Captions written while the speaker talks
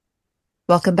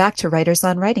Welcome back to Writers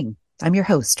on Writing. I'm your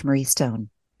host, Marie Stone.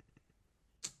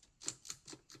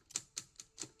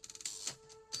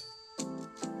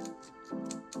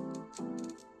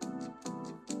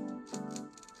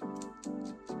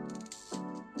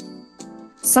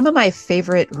 Some of my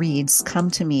favorite reads come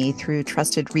to me through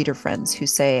trusted reader friends who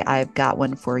say, I've got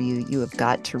one for you. You have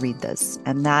got to read this.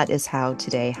 And that is how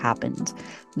today happened.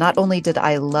 Not only did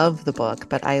I love the book,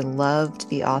 but I loved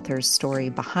the author's story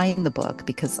behind the book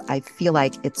because I feel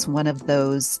like it's one of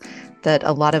those that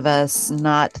a lot of us,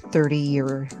 not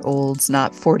 30-year-olds,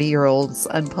 not 40-year-olds,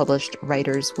 unpublished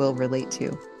writers will relate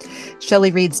to.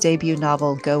 Shelley Read's debut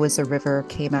novel, Go as a River,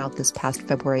 came out this past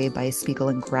February by Spiegel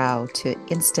and Grau to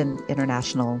instant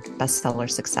international bestseller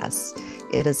success.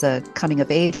 It is a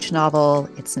coming-of-age novel.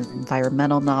 It's an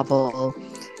environmental novel.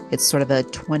 It's sort of a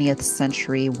 20th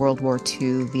century World War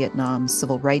II Vietnam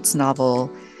civil rights novel.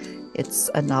 It's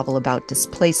a novel about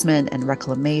displacement and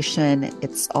reclamation.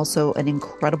 It's also an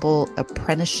incredible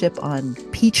apprenticeship on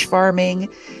peach farming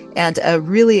and a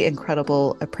really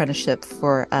incredible apprenticeship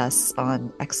for us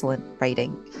on excellent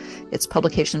writing. Its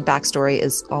publication backstory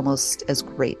is almost as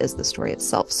great as the story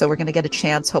itself. So we're going to get a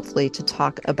chance, hopefully, to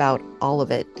talk about all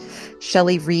of it.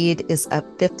 Shelley Read is a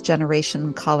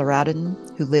fifth-generation Coloradan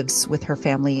who lives with her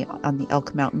family on the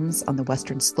Elk Mountains on the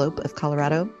western slope of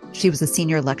Colorado. She was a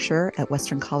senior lecturer at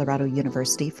Western Colorado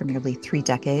University for nearly 3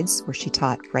 decades, where she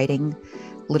taught writing,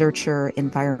 literature,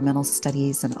 environmental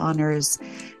studies, and honors,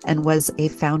 and was a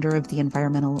founder of the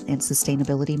Environmental and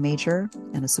Sustainability major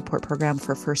and a support program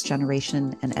for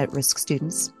first-generation and at-risk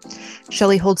students.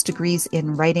 Shelley holds degrees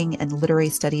in writing and literary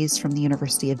studies from the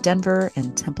University of Denver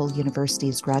and Temple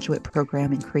University's graduate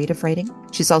program in creative writing.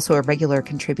 She's also a regular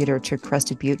contributor to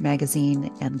Crested Butte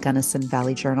magazine and Gunnison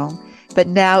Valley Journal. But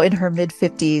now in her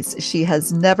mid-50s, she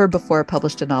has never before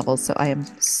published a novel, so I am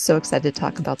so excited to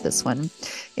talk about this one.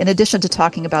 In addition to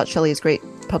talking about Shelley's great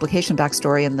publication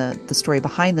backstory and the story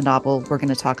behind the novel, we're going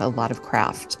to talk a lot of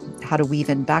craft, how to weave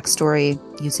in backstory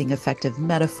using effective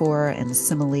metaphor and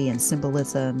simile and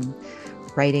symbolism,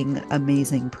 writing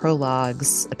amazing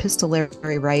prologues,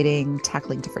 epistolary writing,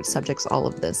 tackling different subjects, all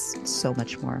of this, so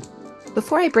much more.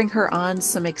 Before I bring her on,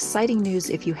 some exciting news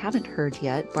if you haven't heard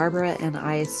yet. Barbara and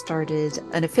I started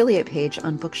an affiliate page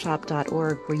on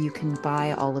bookshop.org where you can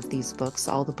buy all of these books,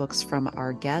 all the books from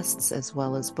our guests, as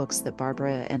well as books that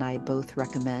Barbara and I both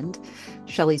recommend.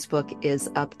 Shelley's book is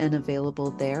up and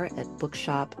available there at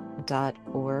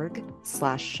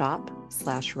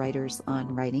bookshop.org/shop/writers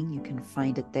on writing. You can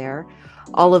find it there.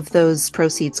 All of those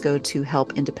proceeds go to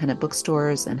help independent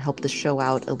bookstores and help the show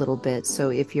out a little bit. So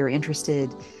if you're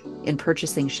interested in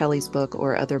purchasing Shelley's book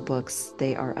or other books,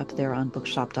 they are up there on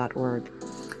bookshop.org.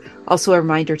 Also, a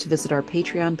reminder to visit our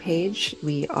Patreon page.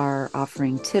 We are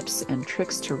offering tips and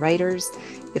tricks to writers.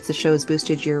 If the show has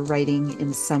boosted your writing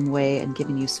in some way and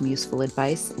given you some useful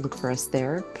advice, look for us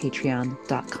there,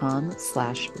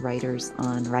 patreon.com/writers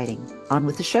on writing. On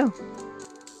with the show.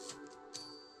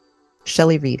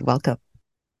 Shelley Read, welcome.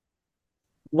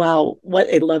 Wow, what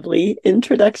a lovely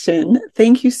introduction.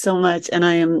 Thank you so much. And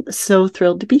I am so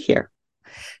thrilled to be here.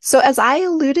 So as I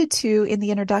alluded to in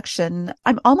the introduction,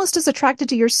 I'm almost as attracted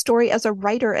to your story as a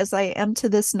writer as I am to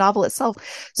this novel itself.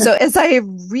 So as I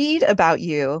read about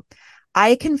you,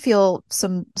 I can feel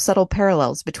some subtle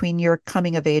parallels between your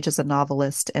coming of age as a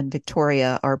novelist and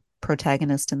Victoria, our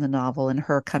protagonist in the novel, and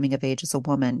her coming of age as a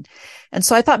woman. And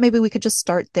so I thought maybe we could just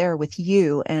start there with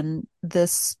you and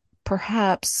this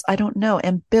perhaps, I don't know,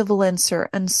 ambivalence or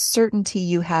uncertainty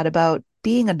you had about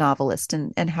being a novelist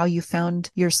and how you found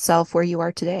yourself where you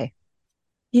are today.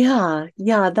 Yeah,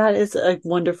 that is a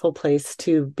wonderful place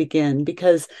to begin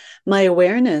because my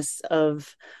awareness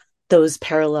of those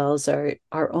parallels are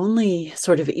only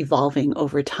sort of evolving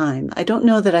over time. I don't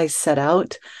know that I set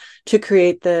out to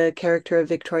create the character of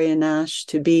Victoria Nash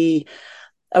to be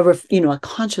a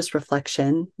conscious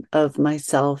reflection of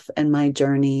myself and my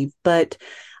journey, but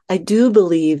I do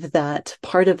believe that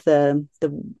part of the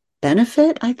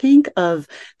benefit, I think, of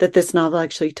that this novel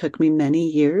actually took me many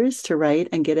years to write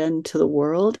and get into the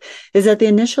world is that the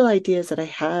initial ideas that I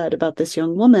had about this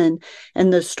young woman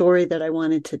and the story that I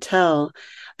wanted to tell,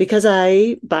 because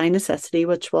I, by necessity,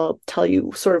 which will tell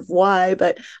you sort of why,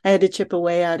 but I had to chip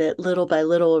away at it little by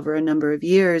little over a number of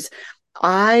years,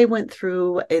 I went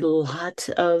through a lot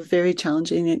of very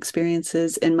challenging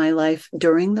experiences in my life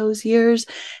during those years.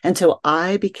 And so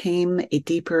I became a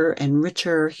deeper and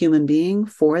richer human being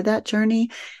for that journey.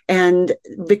 And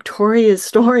Victoria's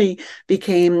story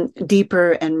became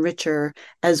deeper and richer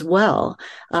as well,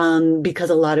 because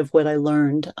a lot of what I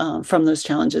learned from those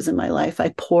challenges in my life,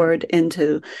 I poured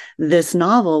into this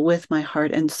novel with my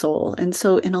heart and soul. And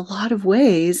so, in a lot of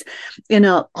ways, in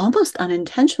a almost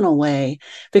unintentional way,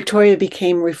 Victoria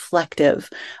became reflective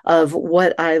of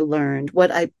what I learned,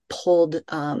 what I pulled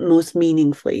most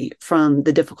meaningfully from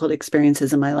the difficult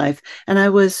experiences in my life. And I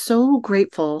was so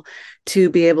grateful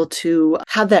to be able to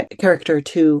have that character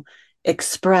to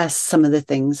express some of the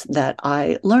things that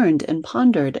I learned and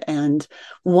pondered and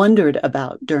wondered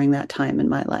about during that time in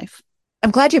my life. I'm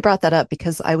glad you brought that up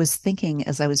because I was thinking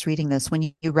as I was reading this, when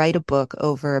you write a book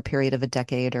over a period of a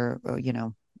decade or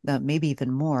maybe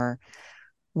even more,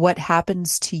 what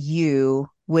happens to you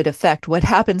would affect what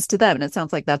happens to them. And it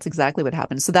sounds like that's exactly what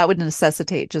happened. So that would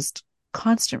necessitate just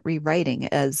constant rewriting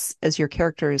as your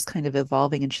character is kind of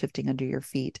evolving and shifting under your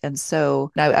feet. And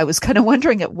so I was kind of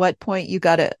wondering at what point you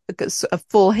got a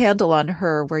full handle on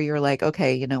her where you're like,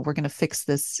 okay, we're going to fix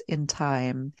this in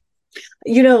time.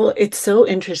 It's so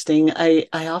interesting. I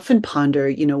often ponder,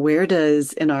 where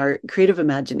does in our creative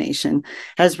imagination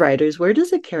as writers, where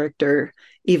does a character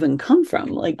even come from?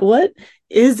 Like, what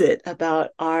is it about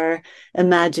our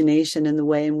imagination and the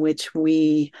way in which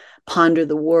we ponder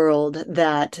the world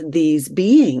that these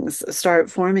beings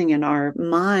start forming in our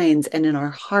minds and in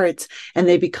our hearts, and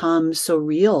they become so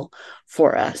real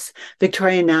for us?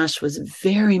 Victoria Nash was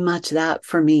very much that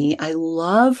for me. I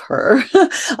love her.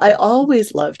 I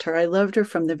always loved her. I loved her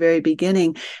from the very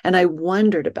beginning, and I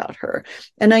wondered about her.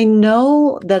 And I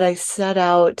know that I set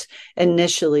out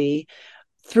initially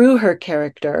through her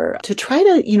character to try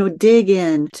to, dig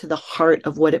into the heart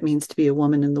of what it means to be a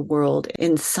woman in the world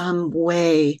in some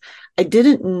way. I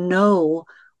didn't know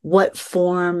what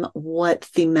form, what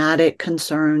thematic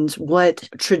concerns, what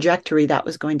trajectory that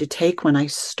was going to take when I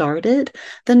started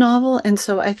the novel. And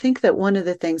so I think that one of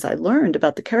the things I learned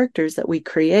about the characters that we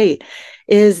create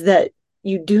is that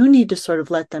you do need to sort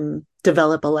of let them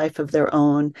develop a life of their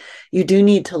own. You do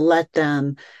need to let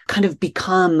them kind of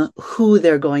become who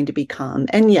they're going to become.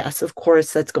 And yes, of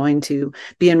course, that's going to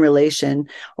be in relation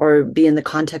or be in the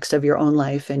context of your own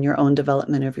life and your own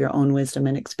development of your own wisdom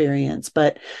and experience.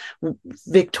 But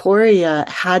Victoria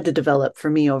had to develop for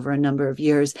me over a number of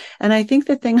years. And I think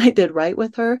the thing I did right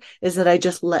with her is that I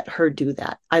just let her do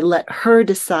that. I let her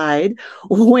decide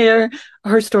where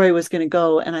her story was going to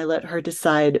go, and I let her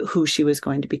decide who she was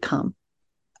going to become.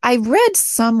 I read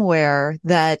somewhere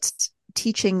that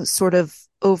teaching sort of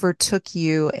overtook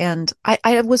you. And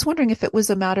I was wondering if it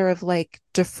was a matter of like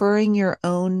deferring your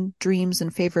own dreams in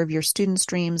favor of your students'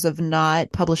 dreams of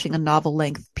not publishing a novel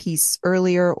length piece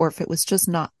earlier, or if it was just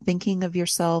not thinking of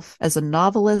yourself as a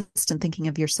novelist and thinking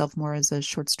of yourself more as a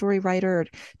short story writer.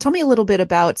 Tell me a little bit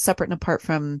about, separate and apart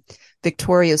from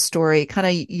Victoria's story, kind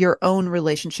of your own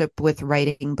relationship with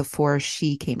writing before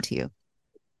she came to you.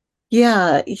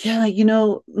 Yeah.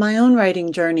 My own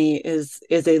writing journey is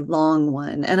a long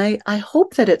one, and I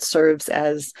hope that it serves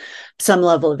as some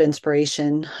level of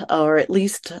inspiration or at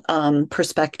least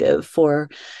perspective for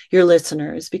your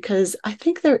listeners, because I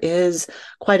think there is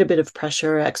quite a bit of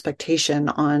pressure, expectation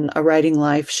on a writing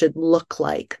life should look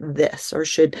like this or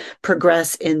should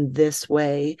progress in this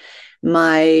way.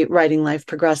 My writing life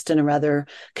progressed in a rather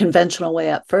conventional way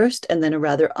at first, and then a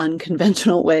rather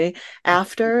unconventional way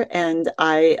after. And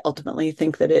I ultimately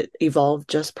think that it evolved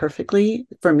just perfectly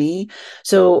for me.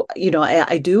 So,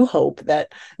 I do hope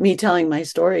that me telling my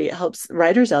story helps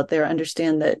writers out there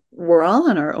understand that we're all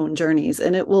on our own journeys,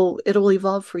 and it'll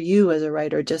evolve for you as a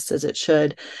writer just as it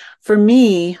should. For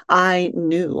me, I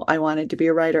knew I wanted to be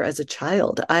a writer as a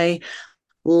child. I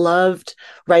loved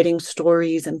writing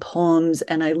stories and poems,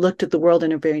 and I looked at the world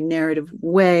in a very narrative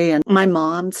way. And my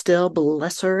mom still,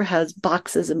 bless her, has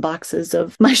boxes and boxes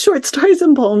of my short stories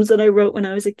and poems that I wrote when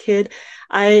I was a kid.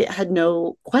 I had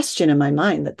no question in my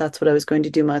mind that that's what I was going to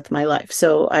do with my life.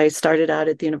 So I started out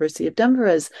at the University of Denver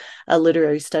as a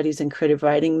literary studies and creative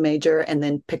writing major, and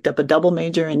then picked up a double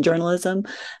major in journalism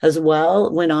as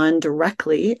well. Went on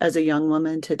directly as a young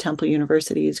woman to Temple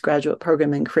University's graduate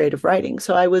program in creative writing.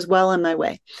 So I was well on my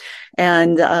way.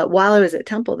 And while I was at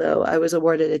Temple, though, I was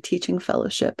awarded a teaching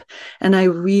fellowship, and I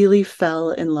really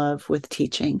fell in love with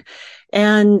teaching.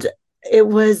 And it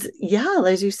was, yeah,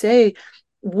 as you say,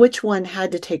 which one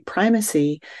had to take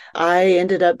primacy, I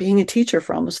ended up being a teacher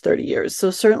for almost 30 years. So,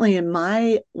 certainly in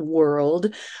my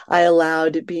world, I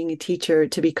allowed being a teacher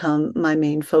to become my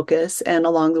main focus. And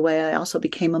along the way, I also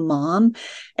became a mom.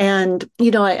 And,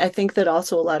 I think that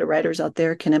also a lot of writers out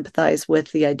there can empathize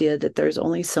with the idea that there's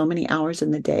only so many hours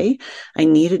in the day. I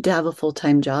needed to have a full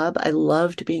time job. I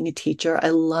loved being a teacher. I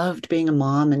loved being a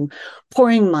mom and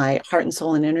pouring my heart and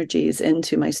soul and energies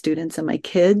into my students and my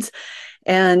kids.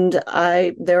 And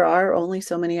there are only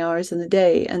so many hours in the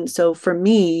day. And so for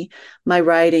me, my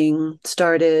writing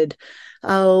started,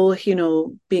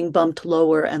 being bumped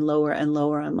lower and lower and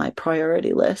lower on my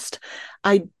priority list.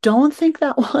 I don't think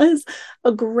that was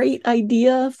a great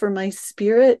idea for my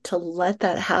spirit to let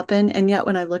that happen. And yet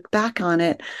when I look back on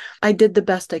it, I did the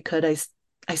best I could.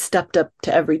 I stepped up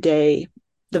to every day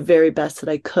the very best that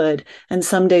I could. And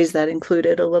some days that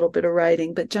included a little bit of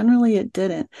writing, but generally it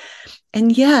didn't.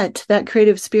 And yet, that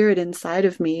creative spirit inside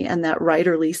of me and that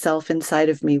writerly self inside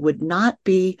of me would not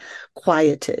be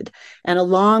quieted. And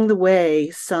along the way,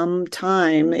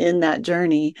 sometime in that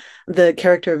journey, the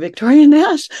character of Victoria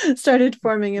Nash started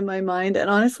forming in my mind. And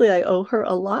honestly, I owe her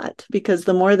a lot because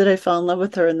the more that I fell in love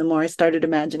with her and the more I started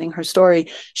imagining her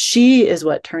story, she is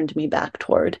what turned me back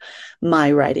toward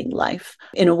my writing life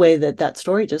in a way that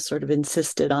story just sort of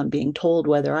insisted on being told,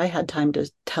 whether I had time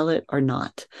to tell it or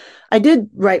not. I did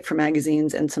write for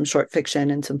magazines and some short fiction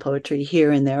and some poetry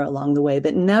here and there along the way,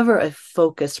 but never a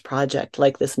focused project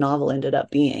like this novel ended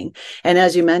up being. And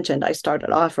as you mentioned, I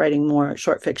started off writing more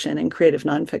short fiction and creative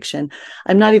nonfiction.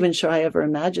 I'm not even sure I ever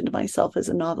imagined myself as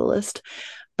a novelist,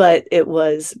 but it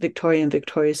was Victoria and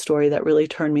Victoria's story that really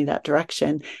turned me that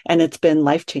direction. And it's been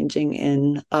life-changing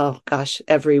in, oh gosh,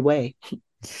 every way.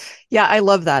 Yeah, I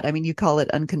love that. I mean, you call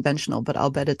it unconventional, but I'll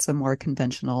bet it's a more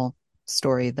conventional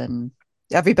story than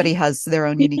everybody has their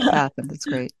own unique Yeah. path, and that's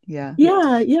great. Yeah.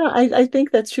 Yeah, I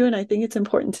think that's true. And I think it's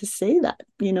important to say that,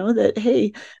 that,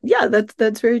 hey, yeah,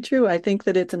 that's very true. I think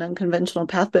that it's an unconventional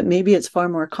path, but maybe it's far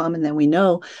more common than we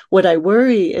know. What I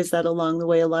worry is that along the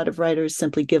way, a lot of writers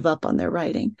simply give up on their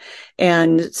writing.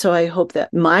 And so I hope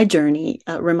that my journey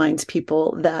reminds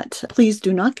people that please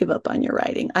do not give up on your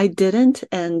writing. I didn't,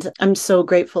 and I'm so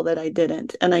grateful that I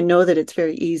didn't. And I know that it's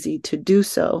very easy to do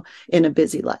so in a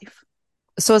busy life.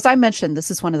 So, as I mentioned, this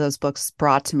is one of those books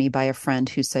brought to me by a friend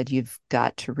who said, "You've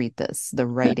got to read this, the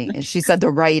writing." And she said,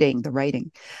 the writing.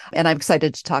 And I'm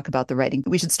excited to talk about the writing.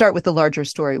 We should start with the larger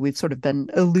story. We've sort of been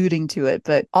alluding to it.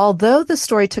 But although the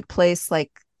story took place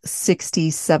like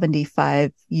 60,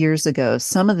 75 years ago,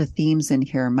 some of the themes in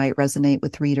here might resonate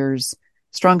with readers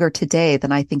stronger today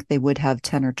than I think they would have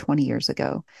 10 or 20 years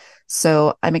ago.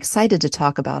 So I'm excited to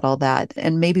talk about all that.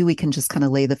 And maybe we can just kind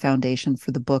of lay the foundation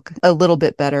for the book a little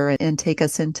bit better and take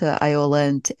us into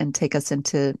Iola and take us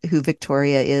into who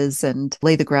Victoria is and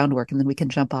lay the groundwork. And then we can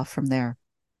jump off from there.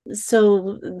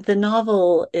 So the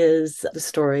novel is the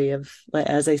story of,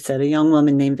 as I said, a young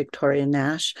woman named Victoria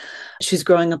Nash. She's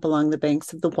growing up along the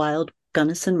banks of the wild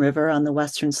Gunnison River on the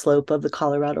western slope of the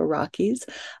Colorado Rockies,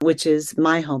 which is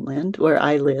my homeland where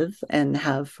I live and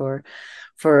have for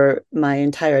my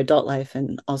entire adult life,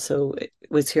 and also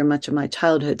was here much of my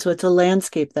childhood. So it's a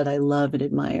landscape that I love and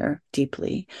admire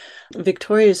deeply.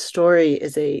 Victoria's story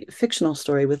is a fictional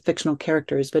story with fictional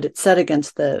characters, but it's set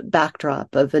against the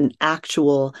backdrop of an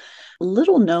actual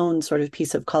little known sort of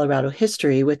piece of Colorado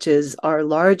history, which is our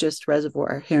largest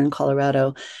reservoir here in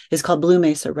Colorado is called Blue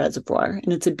Mesa Reservoir.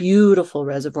 And it's a beautiful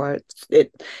reservoir.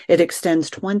 It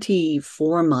extends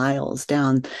 24 miles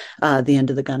down the end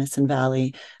of the Gunnison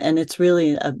Valley. And it's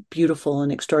really a beautiful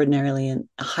and extraordinarily and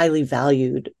highly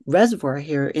valued reservoir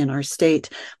here in our state.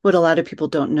 What a lot of people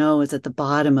don't know is at the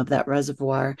bottom of that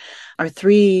reservoir are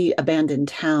three abandoned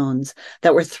towns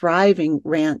that were thriving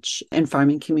ranch and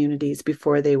farming communities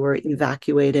before they were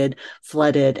evacuated,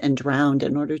 flooded, and drowned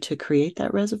in order to create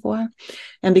that reservoir.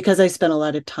 And because I spent a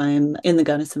lot of time in the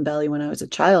Gunnison Valley when I was a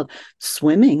child,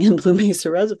 swimming in Blue Mesa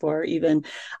Reservoir, even,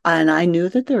 and I knew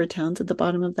that there were towns at the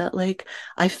bottom of that lake,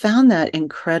 I found that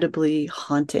incredibly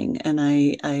haunting. And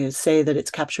I say that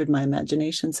it's captured my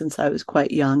imagination since I was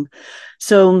quite young.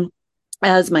 So,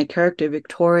 as my character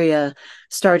Victoria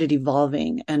started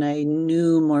evolving and I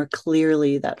knew more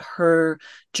clearly that her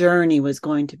journey was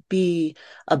going to be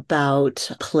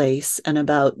about place and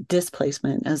about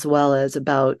displacement as well as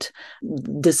about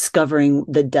discovering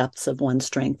the depths of one's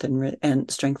strength and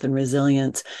strength and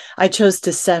resilience, I chose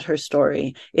to set her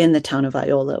story in the town of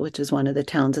Iola, which is one of the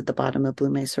towns at the bottom of Blue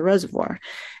Mesa Reservoir.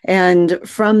 And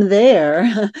from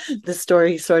there, the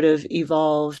story sort of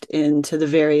evolved into the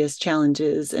various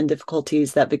challenges and difficulties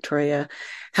difficulties that Victoria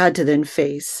had to then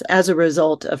face as a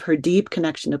result of her deep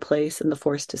connection to place and the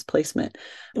forced displacement.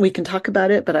 We can talk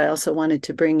about it, but I also wanted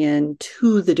to bring in,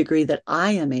 to the degree that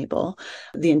I am able,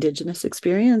 the Indigenous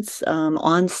experience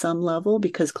on some level,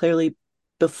 because clearly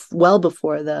well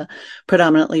before the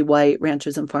predominantly white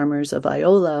ranchers and farmers of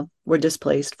Iola were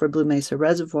displaced for Blue Mesa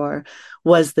Reservoir,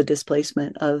 was the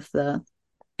displacement of the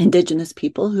Indigenous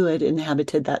people who had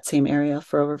inhabited that same area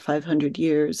for over 500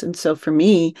 years. And so for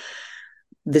me,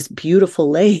 this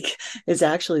beautiful lake is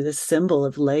actually the symbol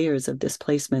of layers of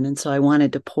displacement. And so I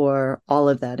wanted to pour all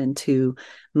of that into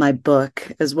my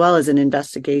book, as well as an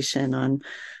investigation on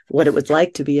what it was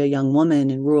like to be a young woman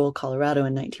in rural Colorado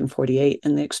in 1948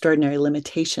 and the extraordinary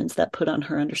limitations that put on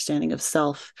her understanding of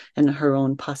self and her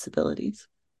own possibilities.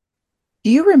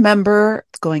 Do you remember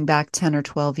going back 10 or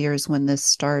 12 years when this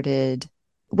started?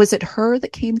 Was it her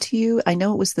that came to you? I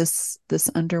know it was this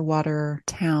underwater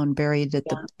town buried at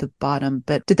Yeah. the bottom,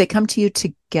 but did they come to you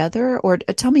together? Or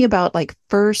tell me about like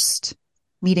first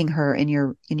meeting her in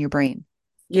your brain.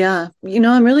 Yeah,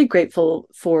 I'm really grateful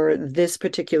for this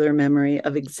particular memory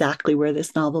of exactly where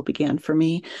this novel began for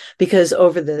me, because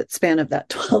over the span of that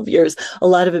 12 years, a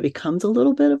lot of it becomes a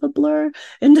little bit of a blur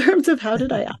in terms of how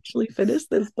did I actually finish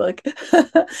this book.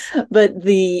 But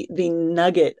the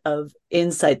nugget of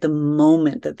insight, the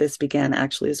moment that this began,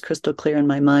 actually is crystal clear in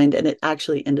my mind, and it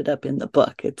actually ended up in the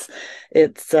book.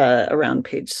 It's around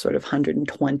page sort of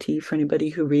 120 for anybody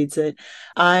who reads it.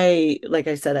 Like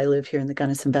I said, I live here in the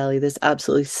Gunnison Valley, this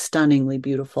absolutely stunningly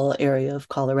beautiful area of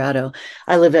Colorado.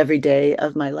 I live every day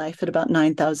of my life at about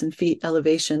 9,000 feet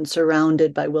elevation,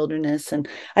 surrounded by wilderness. And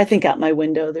I think out my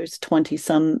window, there's 20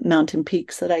 some mountain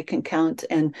peaks that I can count.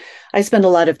 And I spend a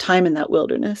lot of time in that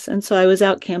wilderness. And so I was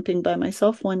out camping by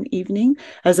myself one evening,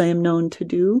 as I am known to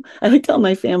do. I would tell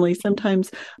my family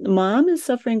sometimes, Mom is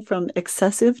suffering from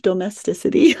excessive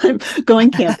domesticity. I'm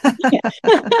going camping.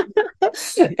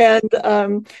 And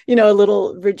a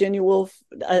little Virginia Woolf,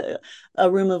 a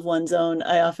room of one's own.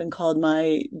 I often called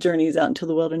my journeys out into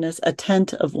the wilderness a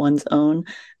tent of one's own.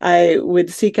 I would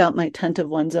seek out my tent of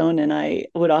one's own, and I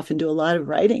would often do a lot of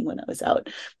writing when I was out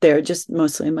there, just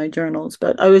mostly in my journals.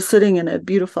 But I was sitting in a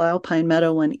beautiful alpine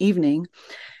meadow one evening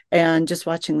and just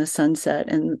watching the sunset,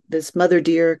 and this mother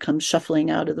deer comes shuffling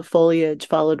out of the foliage,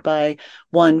 followed by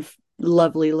one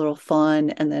lovely little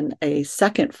fawn, and then a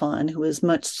second fawn who was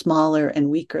much smaller and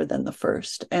weaker than the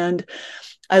first. And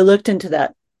I looked into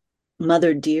that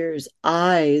mother deer's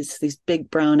eyes, these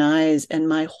big brown eyes, and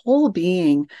my whole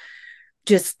being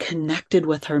just connected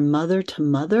with her mother to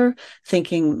mother,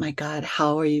 thinking, my God,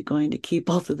 how are you going to keep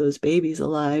both of those babies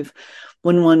alive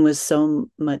when one was so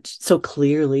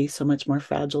clearly, so much more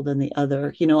fragile than the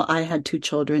other? I had two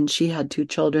children, she had two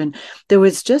children. There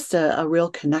was just a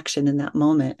real connection in that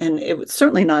moment. And it was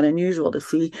certainly not unusual to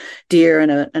see deer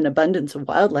and an abundance of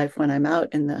wildlife when I'm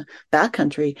out in the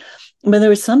backcountry. But there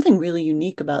was something really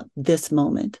unique about this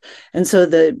moment. And so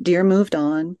the deer moved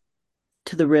on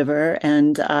to the river,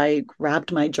 and I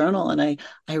grabbed my journal and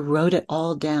I wrote it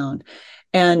all down.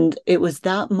 And it was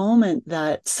that moment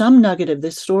that some nugget of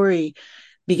this story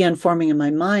began forming in my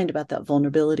mind about that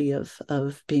vulnerability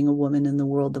of being a woman in the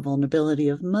world, the vulnerability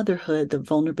of motherhood, the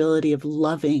vulnerability of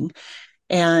loving.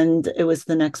 And it was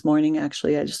the next morning,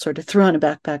 actually, I just sort of threw on a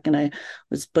backpack and I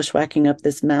was bushwhacking up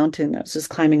this mountain. I was just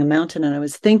climbing a mountain, and I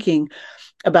was thinking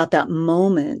about that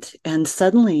moment. And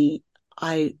suddenly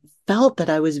I felt that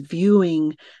I was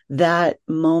viewing that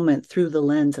moment through the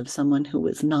lens of someone who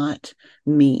was not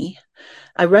me.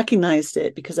 I recognized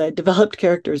it because I had developed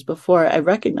characters before. I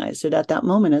recognized it at that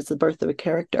moment as the birth of a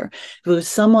character. It was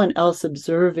someone else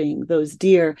observing those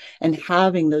deer and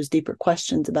having those deeper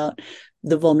questions about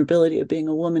the vulnerability of being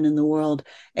a woman in the world.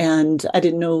 And I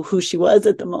didn't know who she was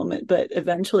at the moment, but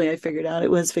eventually I figured out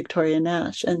it was Victoria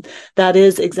Nash. And that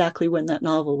is exactly when that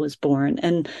novel was born.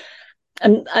 And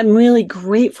I'm really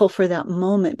grateful for that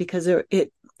moment, because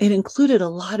it included a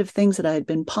lot of things that I had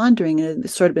been pondering and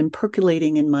sort of been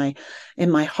percolating in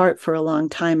my heart for a long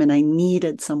time, and I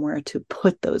needed somewhere to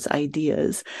put those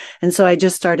ideas. And so I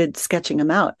just started sketching them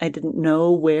out. I didn't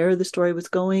know where the story was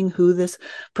going, who this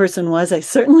person was. I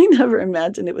certainly never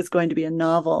imagined it was going to be a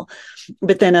novel.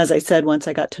 But then, as I said, once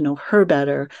I got to know her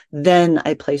better, then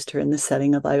I placed her in the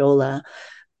setting of Iola.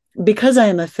 Because I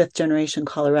am a fifth generation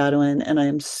Coloradoan and I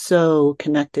am so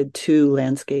connected to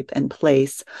landscape and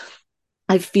place,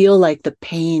 I feel like the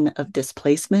pain of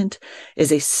displacement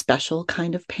is a special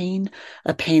kind of pain,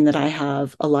 a pain that I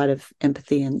have a lot of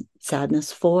empathy and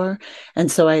sadness for. And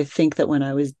so I think that when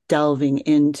I was delving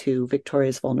into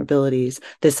Victoria's vulnerabilities,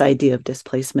 this idea of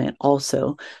displacement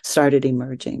also started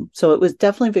emerging. So it was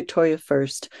definitely Victoria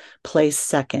first, place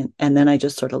second, and then I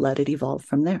just sort of let it evolve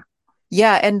from there.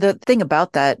 Yeah, and the thing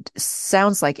about that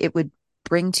sounds like it would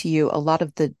bring to you a lot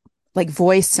of the like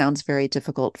voice sounds very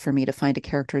difficult for me to find a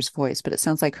character's voice, but it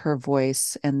sounds like her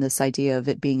voice and this idea of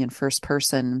it being in first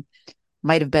person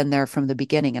might have been there from the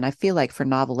beginning. And I feel like for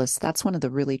novelists, that's one of the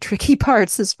really tricky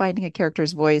parts is finding a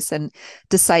character's voice and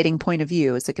deciding point of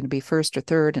view. Is it going to be first or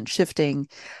third and shifting?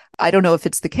 I don't know if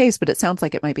it's the case, but it sounds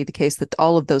like it might be the case that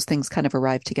all of those things kind of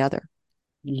arrive together.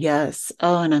 Yes.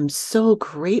 Oh, and I'm so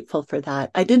grateful for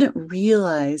that. I didn't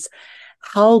realize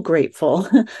how grateful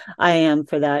I am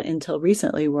for that until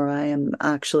recently, where I am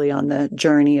actually on the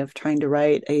journey of trying to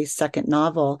write a second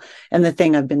novel. And the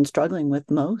thing I've been struggling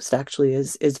with most actually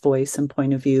is voice and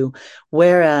point of view.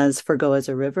 Whereas for Go as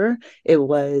a River, it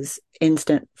was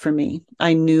instant for me.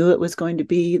 I knew it was going to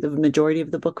be the majority of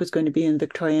the book was going to be in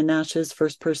Victoria Nash's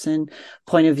first person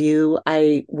point of view.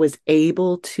 I was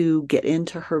able to get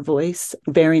into her voice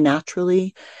very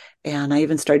naturally, and I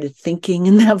even started thinking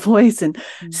in that voice and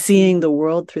Mhm. seeing the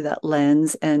world through that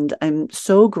lens. And I'm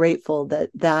so grateful that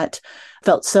that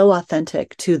felt so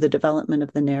authentic to the development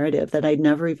of the narrative that I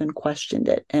never even questioned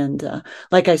it. And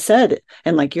like I said,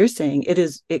 and like you're saying,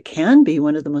 it can be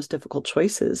one of the most difficult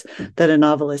choices that a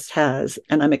novelist has.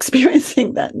 And I'm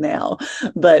experiencing that now.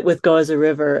 But with Go as a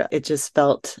River, it just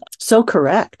felt so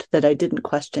correct that I didn't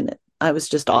question it. I was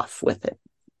just off with it.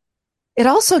 It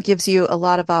also gives you a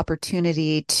lot of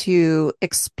opportunity to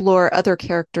explore other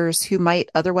characters who might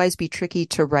otherwise be tricky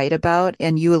to write about.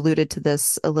 And you alluded to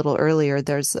this a little earlier.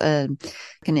 There's an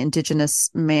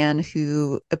Indigenous man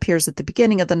who appears at the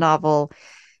beginning of the novel.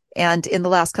 And in the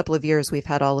last couple of years, we've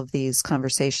had all of these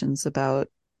conversations about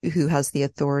who has the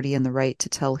authority and the right to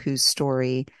tell whose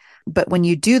story. But when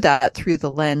you do that through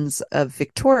the lens of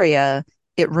Victoria,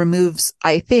 it removes,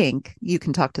 I think, you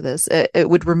can talk to this, it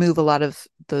would remove a lot of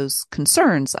those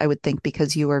concerns, I would think,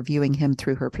 because you are viewing him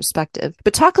through her perspective.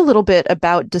 But talk a little bit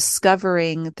about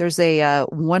discovering there's a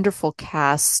wonderful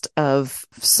cast of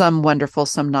some wonderful,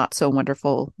 some not so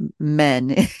wonderful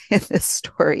men in this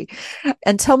story.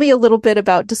 And tell me a little bit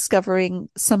about discovering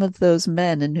some of those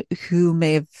men and who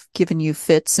may have given you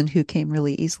fits and who came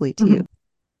really easily to you.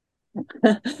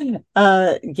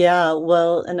 Yeah,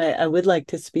 well, and I would like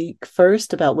to speak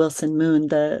first about Wilson Moon,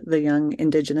 the young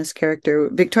Indigenous character.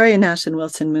 Victoria Nash and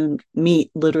Wilson Moon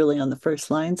meet literally on the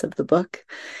first lines of the book.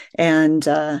 And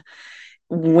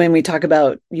when we talk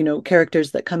about,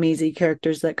 characters that come easy,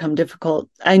 characters that come difficult,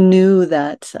 I knew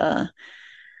that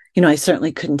I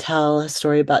certainly couldn't tell a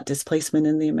story about displacement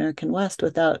in the American West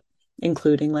without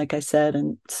including, like I said,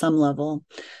 in some level,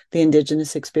 the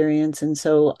Indigenous experience. And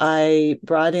so I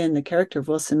brought in the character of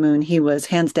Wilson Moon. He was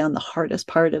hands down the hardest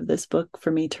part of this book for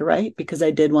me to write because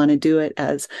I did want to do it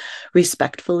as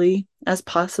respectfully as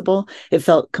possible. It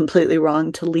felt completely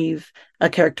wrong to leave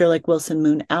a character like Wilson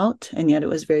Moon out, and yet it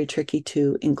was very tricky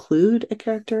to include a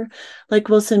character like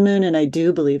Wilson Moon. And I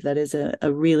do believe that is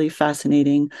a really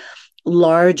fascinating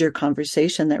larger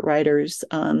conversation that writers,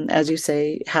 as you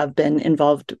say, have been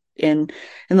involved in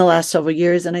the last several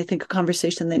years, and I think a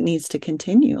conversation that needs to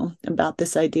continue about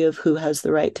this idea of who has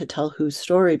the right to tell whose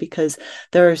story, because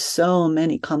there are so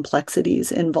many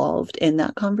complexities involved in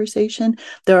that conversation.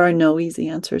 There are no easy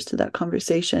answers to that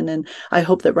conversation, and I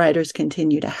hope that writers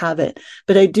continue to have it.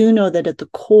 But I do know that at the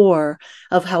core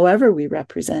of however we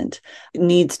represent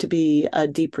needs to be a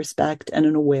deep respect and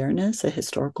an awareness, a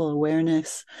historical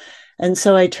awareness. And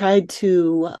so I tried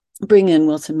to bring in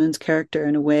Wilson Moon's character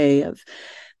in a way of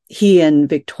he and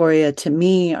Victoria, to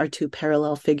me, are two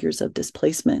parallel figures of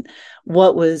displacement.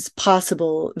 What was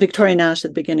possible, Victoria Nash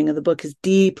at the beginning of the book is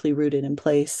deeply rooted in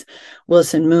place.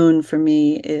 Wilson Moon, for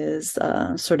me, is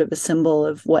sort of a symbol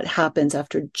of what happens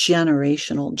after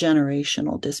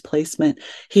generational displacement.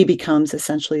 He becomes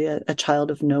essentially a child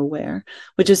of nowhere,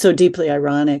 which is so deeply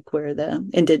ironic, where the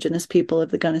Indigenous people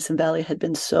of the Gunnison Valley had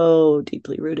been so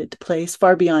deeply rooted to place,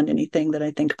 far beyond anything that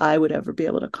I think I would ever be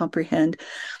able to comprehend.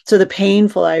 So the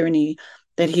painful irony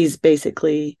that he's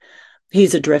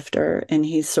a drifter and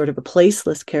he's sort of a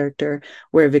placeless character,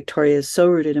 where Victoria is so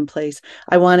rooted in place.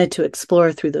 I wanted to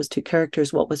explore through those two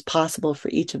characters what was possible for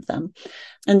each of them.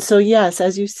 And so, yes,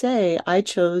 as you say, I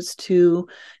chose to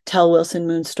tell Wilson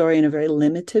Moon's story in a very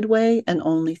limited way and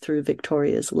only through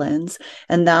Victoria's lens.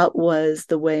 And that was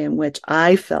the way in which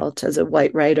I felt as a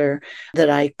white writer that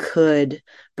I could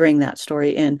bring that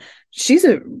story in. She's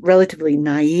a relatively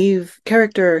naive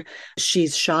character.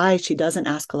 She's shy. She doesn't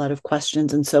ask a lot of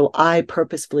questions. And so I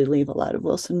purposefully leave a lot of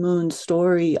Wilson Moon's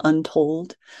story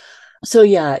untold. So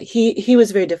yeah, he was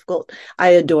very difficult. I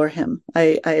adore him.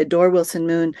 I adore Wilson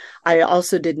Moon. I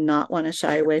also did not want to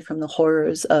shy away from the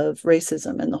horrors of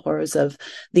racism and the horrors of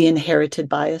the inherited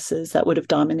biases that would have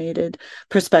dominated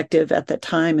perspective at that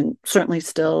time, and certainly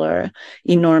still are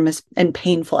enormous and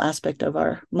painful aspect of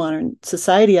our modern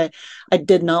society. I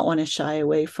did not want to shy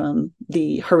away from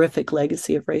the horrific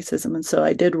legacy of racism, and so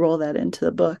I did roll that into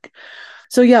the book.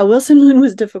 So yeah, Wilson Moon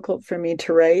was difficult for me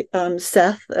to write.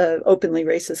 Seth, openly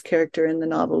racist character in the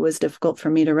novel, was difficult for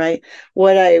me to write.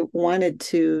 What I wanted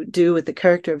to do with the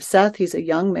character of Seth, he's a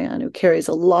young man who carries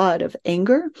a lot of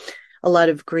anger, a lot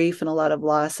of grief, and a lot of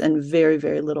loss, and very,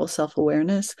 very little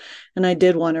self-awareness. And I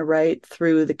did want to write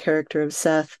through the character of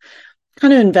Seth,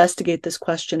 kind of investigate this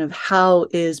question of how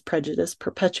is prejudice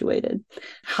perpetuated?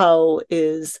 How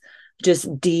is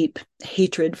just deep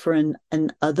hatred for an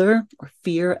other or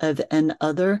fear of an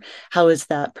other, how is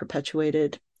that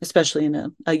perpetuated, especially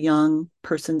in a young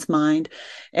person's mind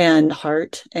and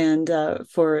heart? And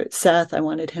for Seth, I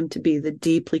wanted him to be the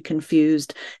deeply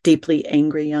confused, deeply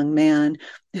angry young man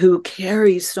who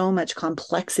carries so much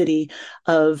complexity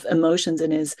of emotions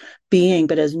in his being,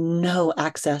 but has no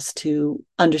access to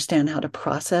understand how to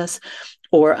process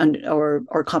or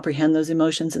comprehend those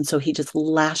emotions, and so he just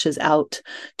lashes out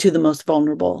to the most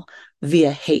vulnerable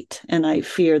via hate. And I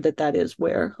fear that that is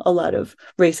where a lot of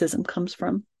racism comes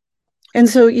from. And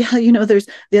so, yeah, there's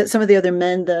some of the other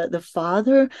men. The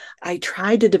father, I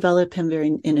tried to develop him very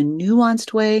in a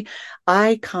nuanced way.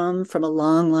 I come from a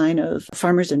long line of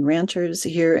farmers and ranchers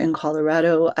here in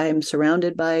Colorado. I'm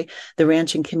surrounded by the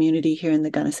ranching community here in the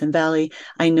Gunnison Valley.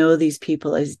 I know these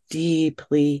people as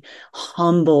deeply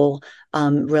humble,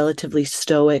 relatively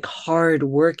stoic,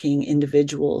 hard-working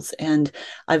individuals. And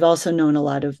I've also known a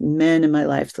lot of men in my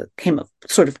life that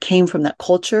came from that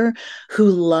culture, who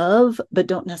love but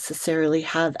don't necessarily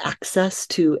have access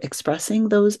to expressing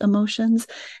those emotions.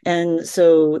 And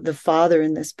so the father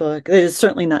in this book, it is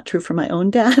certainly not true for my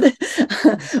own dad,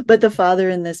 but the father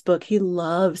in this book, he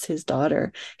loves his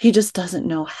daughter. He just doesn't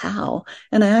know how.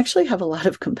 And I actually have a lot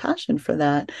of compassion for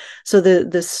that. So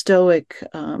the stoic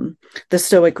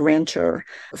rancher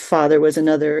father was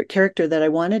another character that I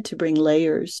wanted to bring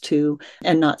layers to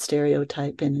and not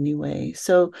stereotype in any way.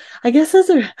 So I guess those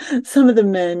are some of the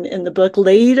men in the book.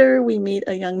 Later, we meet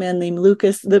a young man named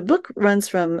Lucas. The book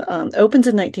opens in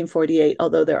 1948,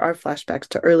 although there are flashbacks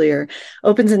to earlier.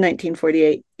 Opens in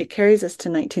 1948. It carries us to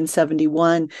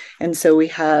 1971. And so we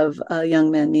have a young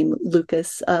man named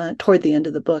Lucas toward the end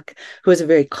of the book, who is a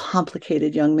very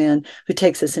complicated young man who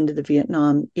takes us into the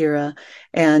Vietnam era.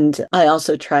 And I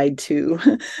also tried to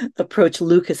approach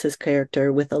Lucas's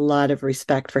character with a lot of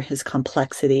respect for his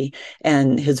complexity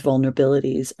and his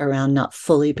vulnerabilities around not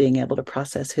fully being able to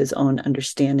process his own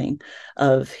understanding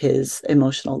of his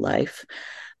emotional life.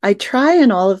 I try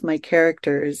in all of my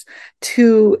characters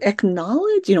to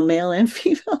acknowledge, male and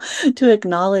female, to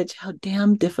acknowledge how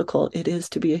damn difficult it is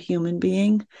to be a human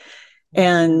being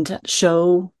and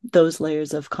show those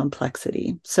layers of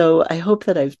complexity. So I hope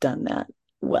that I've done that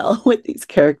well with these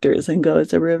characters in Go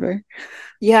as a River.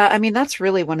 Yeah, I mean, that's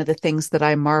really one of the things that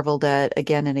I marveled at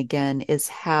again and again is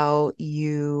how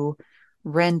you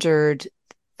rendered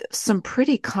some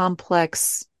pretty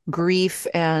complex grief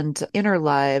and inner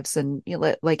lives. And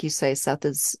like you say, Seth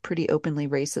is pretty openly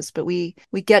racist, but we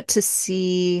get to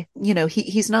see,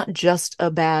 he's not just a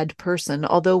bad person,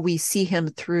 although we see him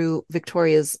through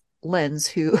Victoria's lens,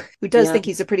 who does Yeah. think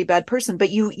he's a pretty bad person, but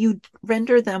you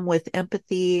render them with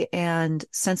empathy and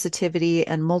sensitivity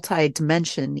and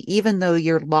multi-dimension, even though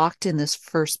you're locked in this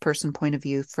first person point of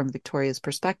view from Victoria's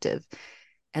perspective.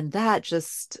 And that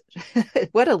just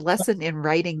what a lesson in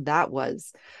writing that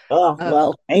was. Oh, uh,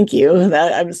 well, thank you.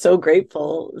 That I'm so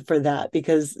grateful for that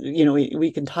because,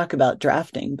 we can talk about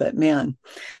drafting, but man,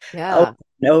 over yeah.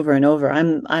 and over and over.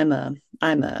 I'm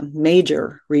a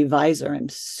major reviser. I'm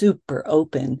super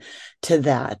open to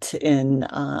that in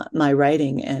my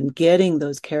writing, and getting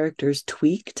those characters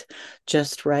tweaked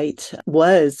just right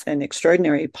was an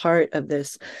extraordinary part of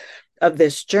this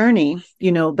journey,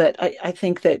 but I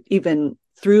think that even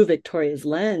through Victoria's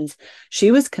lens,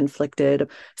 she was conflicted.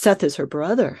 Seth is her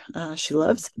brother. She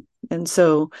loves him. And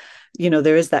so,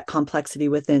 there is that complexity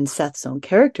within Seth's own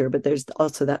character, but there's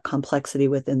also that complexity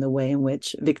within the way in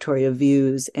which Victoria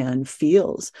views and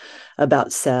feels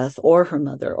about Seth or her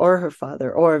mother or her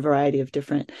father or a variety of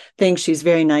different things. She's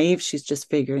very naive. She's just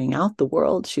figuring out the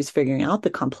world. She's figuring out the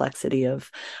complexity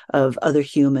of other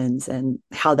humans and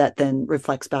how that then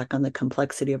reflects back on the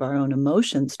complexity of our own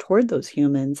emotions toward those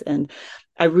humans. And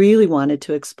I really wanted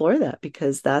to explore that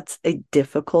because that's a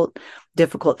difficult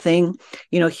thing.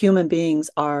 Human beings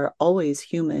are always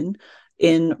human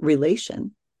in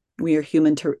relation. We are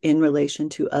human in relation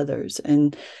to others,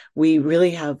 and we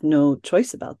really have no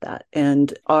choice about that.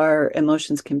 And our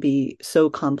emotions can be so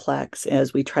complex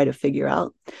as we try to figure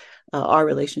out our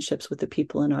relationships with the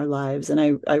people in our lives.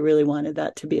 And I really wanted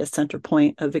that to be a center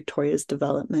point of Victoria's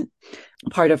development,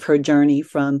 part of her journey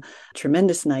from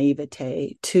tremendous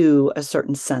naivete to a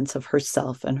certain sense of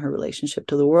herself and her relationship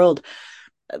to the world.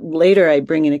 Later, I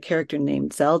bring in a character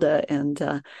named Zelda,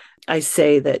 and I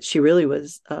say that she really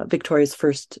was Victoria's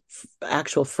first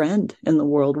actual friend in the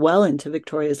world, well into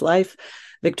Victoria's life.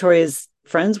 Victoria's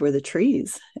friends were the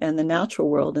trees and the natural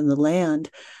world and the land.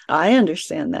 I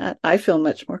understand that. I feel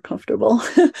much more comfortable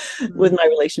with my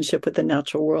relationship with the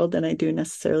natural world than I do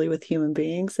necessarily with human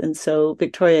beings. And so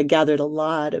Victoria gathered a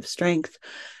lot of strength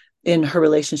in her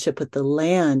relationship with the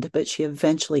land, but she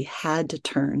eventually had to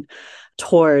turn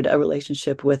toward a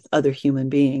relationship with other human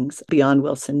beings beyond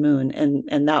Wilson Moon.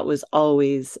 And that was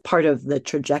always part of the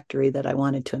trajectory that I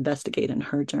wanted to investigate in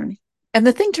her journey. And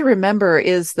the thing to remember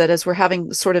is that as we're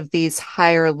having sort of these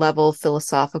higher level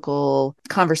philosophical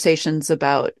conversations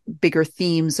about bigger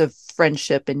themes of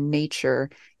friendship and nature,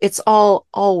 it's all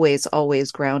always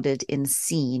grounded in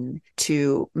scene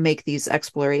to make these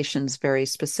explorations very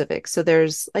specific. So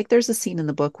there's a scene in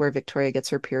the book where Victoria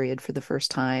gets her period for the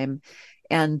first time,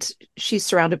 and she's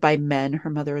surrounded by men. Her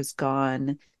mother is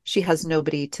gone. She has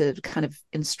nobody to kind of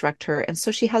instruct her. And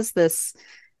so she has this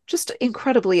just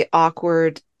incredibly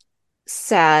awkward,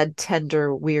 sad,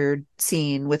 tender, weird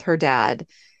scene with her dad.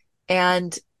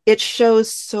 And it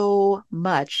shows so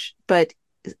much, but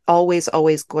always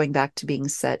going back to being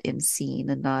set in scene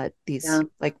and not these, Yeah.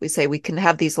 like we say, we can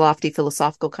have these lofty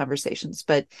philosophical conversations,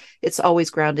 but it's always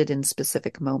grounded in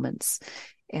specific moments.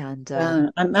 And Yeah,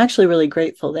 I'm actually really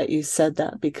grateful that you said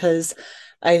that because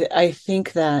I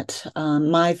think that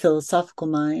my philosophical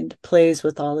mind plays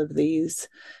with all of these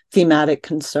thematic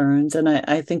concerns. And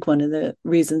I think one of the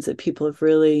reasons that people have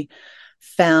really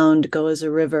found Go as a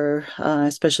River,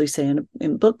 especially say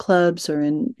in book clubs or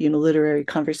in literary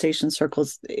conversation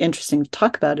circles, interesting to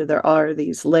talk about it. There are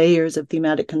these layers of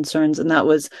thematic concerns, and that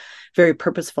was very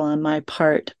purposeful on my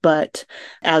part. But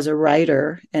as a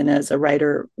writer, and as a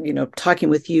writer, talking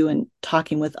with you and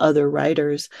talking with other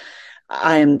writers,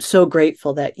 I am so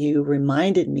grateful that you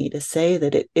reminded me to say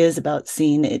that it is about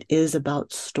scene, it is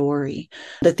about story.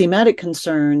 The thematic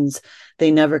concerns, they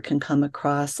never can come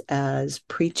across as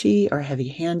preachy or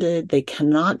heavy-handed. They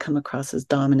cannot come across as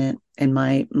dominant in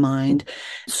my mind.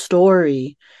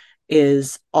 Story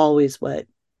is always what,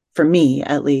 for me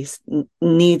at least,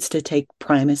 needs to take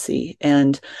primacy.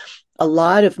 And a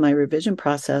lot of my revision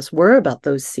process were about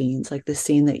those scenes, like the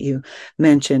scene that you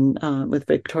mentioned with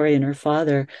Victoria and her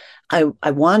father.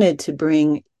 I wanted to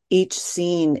bring each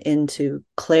scene into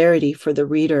clarity for the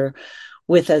reader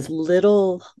with as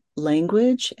little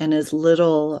language and as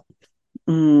little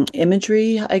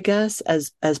imagery, I guess,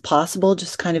 as possible.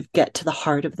 Just kind of get to the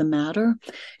heart of the matter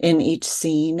in each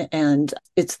scene. And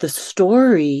it's the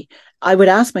story. I would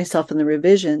ask myself in the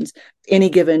revisions, any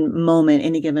given moment,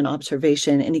 any given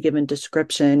observation, any given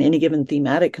description, any given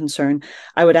thematic concern,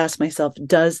 I would ask myself,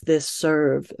 does this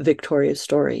serve Victoria's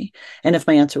story? And if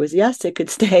my answer was yes, it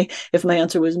could stay. If my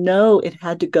answer was no, it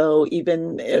had to go,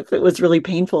 even if it was really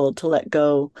painful to let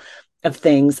go of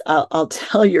things. I'll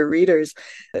tell your readers,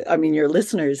 I mean, your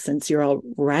listeners, since you're all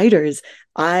writers,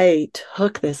 I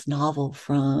took this novel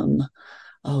from,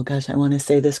 oh gosh, I want to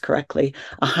say this correctly,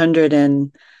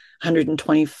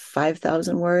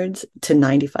 125,000 words to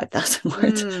 95,000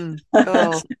 words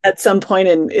oh at some point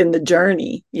in the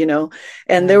journey, and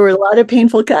yeah. there were a lot of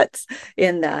painful cuts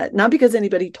in that, not because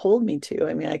anybody told me to.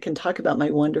 I mean, I can talk about my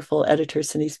wonderful editor,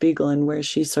 Cindy Spiegel, and where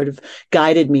she sort of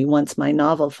guided me once my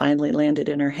novel finally landed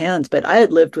in her hands. But I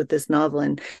had lived with this novel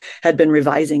and had been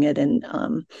revising it and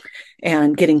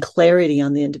getting clarity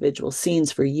on the individual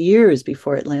scenes for years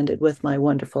before it landed with my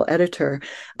wonderful editor.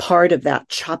 Part of that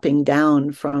chopping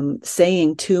down from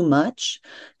saying too much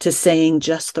to saying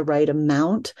just the right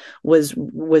amount was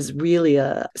really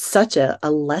such a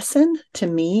lesson to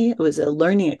me. It was a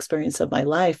learning experience of my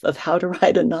life of how to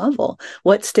write a novel,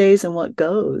 what stays and what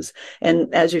goes.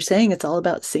 And as you're saying, it's all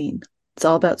about scene. It's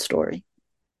all about story.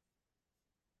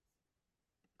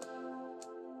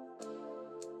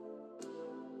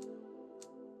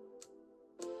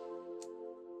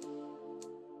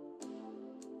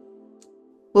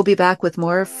 We'll be back with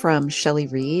more from Shelley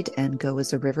Read and Go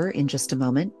as a River in just a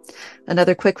moment.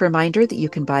 Another quick reminder that you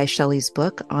can buy Shelley's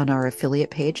book on our affiliate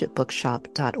page at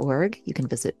bookshop.org. You can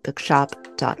visit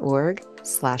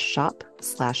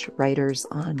bookshop.org/shop/writers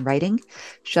on writing.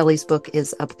 Shelley's book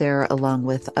is up there along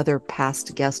with other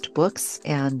past guest books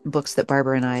and books that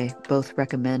Barbara and I both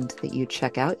recommend that you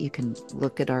check out. You can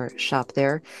look at our shop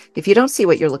there. If you don't see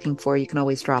what you're looking for, you can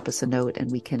always drop us a note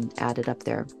and we can add it up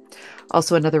there.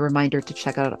 Also, another reminder to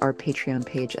check out our Patreon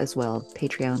page as well,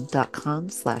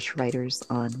 patreon.com/writers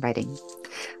on writing.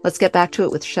 Let's get back to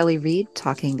it with Shelley Read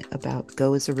talking about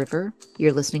Go as a River.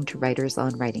 You're listening to Writers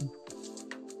on Writing.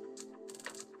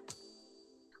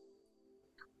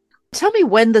 Tell me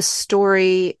when the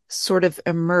story sort of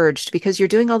emerged, because you're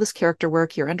doing all this character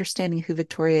work, you're understanding who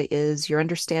Victoria is, you're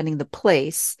understanding the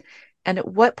place. And at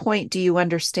what point do you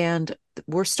understand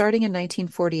we're starting in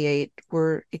 1948,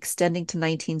 we're extending to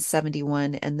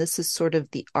 1971, and this is sort of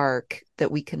the arc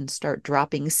that we can start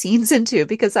dropping scenes into?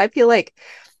 Because I feel like,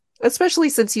 especially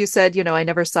since you said, I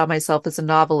never saw myself as a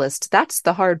novelist, that's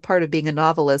the hard part of being a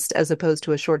novelist as opposed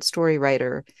to a short story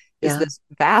writer, is Yeah. this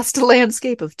vast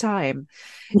landscape of time.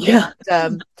 Yeah.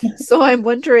 And so I'm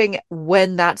wondering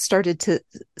when that started to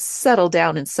settle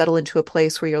down and settle into a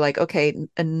place where you're like, okay,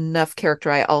 enough character.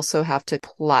 I also have to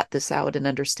plot this out and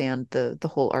understand the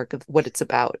whole arc of what it's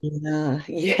about. Yeah.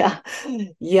 Yeah.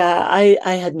 Yeah.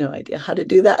 I had no idea how to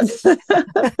do that.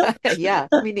 Yeah,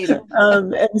 me neither.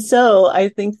 And so I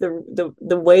think the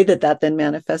way that then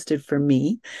manifested for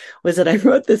me was that I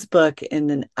wrote this book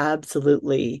in an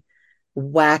absolutely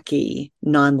wacky,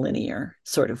 nonlinear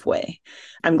sort of way.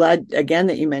 I'm glad again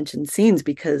that you mentioned scenes,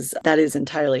 because that is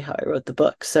entirely how I wrote the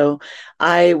book. So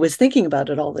I was thinking about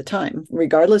it all the time,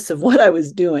 regardless of what I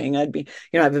was doing. I'd be,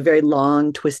 I have a very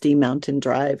long, twisty mountain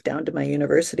drive down to my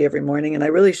university every morning. And I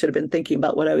really should have been thinking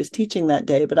about what I was teaching that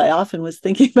day, but I often was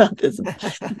thinking about this,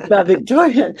 about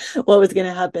Victoria, what was going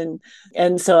to happen.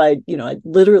 And so I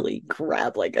literally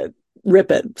grab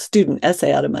rip a student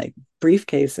essay out of my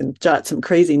briefcase and jot some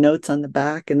crazy notes on the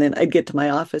back. And then I'd get to my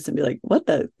office and be like, what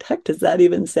the heck does that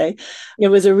even say? It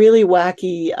was a really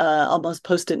wacky, almost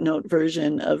post-it note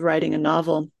version of writing a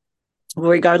novel.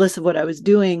 Regardless of what I was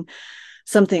doing,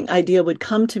 something idea would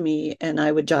come to me and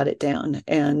I would jot it down.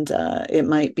 And it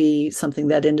might be something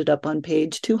that ended up on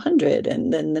page 200.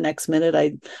 And then the next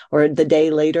minute or the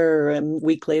day later or a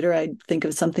week later, I'd think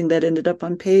of something that ended up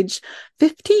on page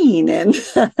 15. And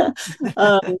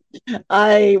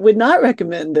I would not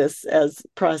recommend this as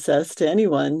process to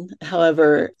anyone.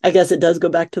 However, I guess it does go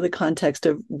back to the context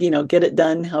of, get it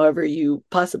done however you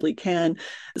possibly can.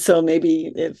 So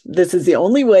maybe if this is the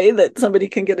only way that somebody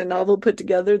can get a novel put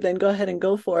together, then go ahead and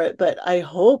go for it. But I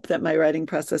hope that my writing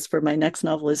process for my next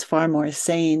novel is far more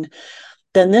sane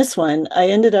than this one. I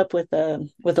ended up with a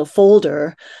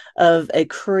folder of a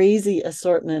crazy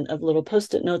assortment of little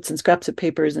post-it notes and scraps of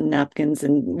papers and napkins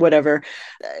and whatever,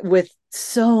 with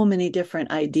so many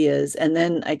different ideas. And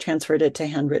then I transferred it to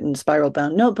handwritten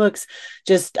spiral-bound notebooks,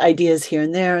 just ideas here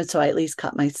and there. So I at least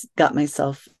got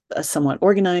myself somewhat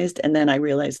organized. And then I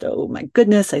realized, oh my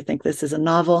goodness, I think this is a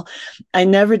novel. I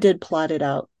never did plot it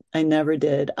out. I never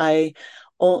did.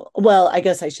 Well, I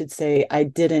guess I should say I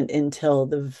didn't until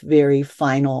the very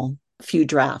final few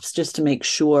drafts, just to make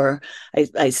sure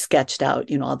I sketched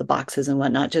out, all the boxes and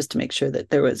whatnot, just to make sure that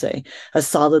there was a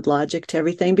solid logic to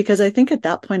everything. Because I think at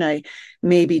that point, I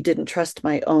maybe didn't trust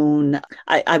my own.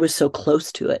 I was so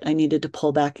close to it. I needed to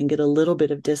pull back and get a little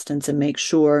bit of distance and make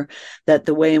sure that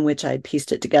the way in which I'd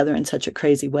pieced it together in such a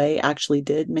crazy way actually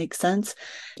did make sense.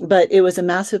 But it was a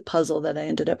massive puzzle that I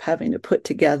ended up having to put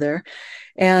together,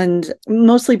 and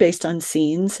mostly based on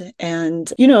scenes.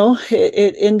 And,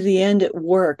 it in the end, it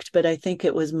worked, but I think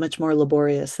it was much more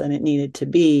laborious than it needed to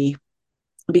be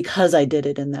because I did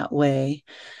it in that way.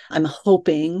 I'm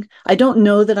hoping, I don't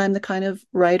know that I'm the kind of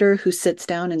writer who sits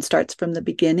down and starts from the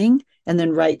beginning and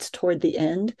then writes toward the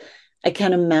end. I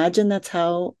can't imagine that's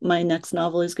how my next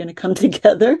novel is going to come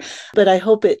together, but I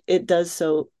hope it does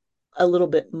so a little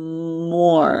bit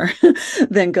more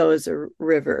than Go as a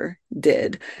River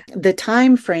did. The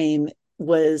time frame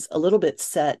was a little bit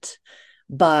set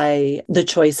by the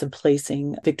choice of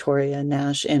placing Victoria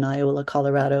Nash in Iola,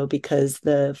 Colorado, because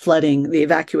the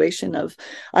evacuation of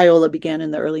Iola began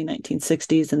in the early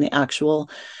 1960s, and the actual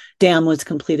dam was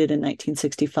completed in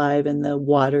 1965, and the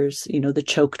waters, the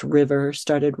choked river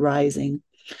started rising.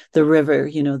 The river,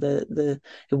 it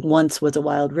once was a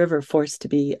wild river forced to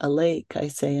be a lake, I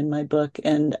say in my book.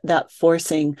 And that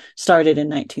forcing started in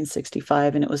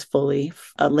 1965, and it was fully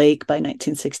a lake by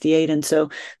 1968. And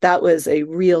so that was a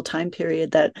real time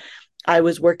period that I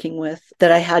was working with,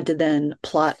 that I had to then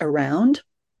plot around.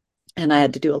 And I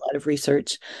had to do a lot of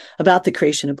research about the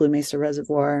creation of Blue Mesa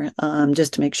Reservoir,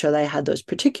 just to make sure that I had those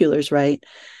particulars right.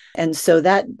 And so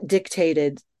that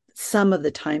dictated some of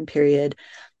the time period.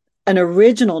 An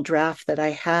original draft that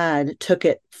I had took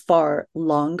it far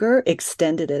longer,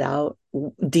 extended it out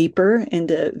deeper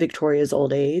into Victoria's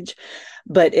old age,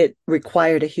 but it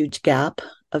required a huge gap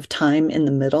of time in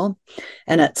the middle.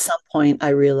 And at some point I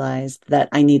realized that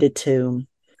I needed to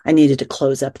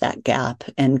close up that gap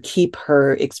and keep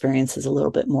her experiences a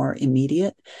little bit more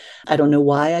immediate. I don't know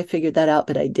why I figured that out,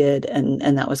 but I did.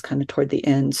 And that was kind of toward the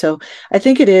end. So I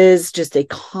think it is just a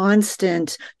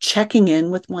constant checking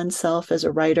in with oneself as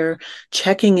a writer,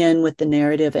 checking in with the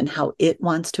narrative and how it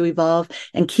wants to evolve,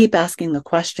 and keep asking the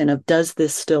question of, does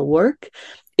this still work?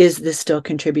 Is this still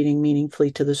contributing meaningfully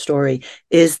to the story?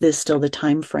 Is this still the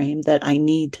time frame that I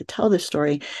need to tell the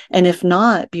story? And if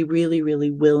not, be really, really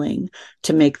willing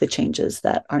to make the changes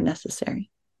that are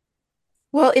necessary.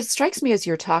 Well, it strikes me as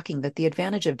you're talking that the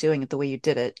advantage of doing it the way you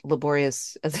did it,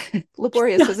 laborious as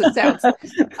laborious as it sounds,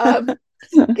 um,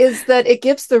 is that it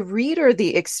gives the reader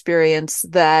the experience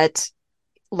that,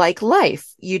 like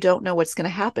life, you don't know what's going to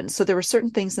happen. So there were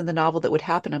certain things in the novel that would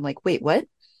happen. I'm like, wait, what?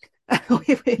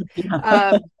 Wait, wait.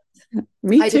 Yeah. Um,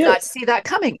 Me I did too. not see that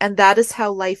coming. And that is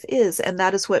how life is. And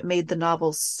that is what made the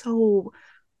novel so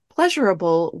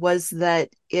pleasurable, was that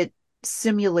it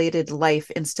simulated life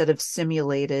instead of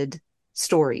simulated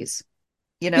stories.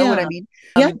 You know what I Yeah. mean?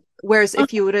 Yeah. Whereas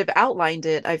if you would have outlined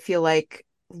it, I feel like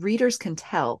readers can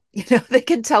tell, they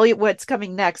can tell you what's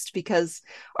coming next because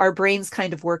our brains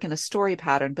kind of work in a story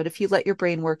pattern. But if you let your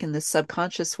brain work in this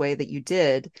subconscious way that you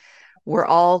did, we're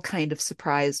all kind of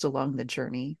surprised along the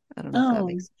journey. I don't know if that Oh,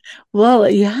 makes well,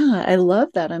 yeah, I love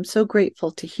that. I'm so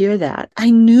grateful to hear that. I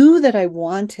knew that I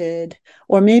wanted,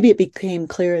 or maybe it became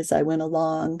clear as I went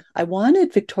along, I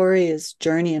wanted Victoria's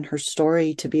journey and her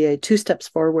story to be a two steps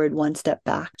forward, one step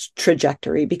back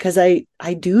trajectory, because I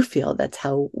do feel that's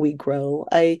how we grow.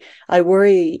 I don't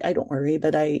worry,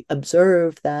 but I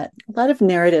observe that a lot of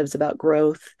narratives about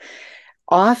growth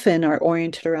often are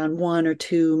oriented around one or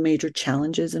two major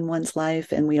challenges in one's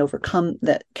life, and we overcome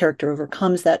that, character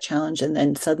overcomes that challenge, and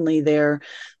then suddenly they're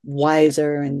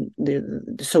wiser and they're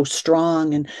so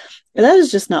strong. And that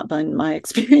has just not been my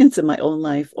experience in my own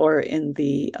life or in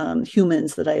the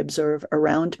humans that I observe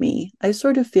around me. I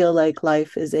sort of feel like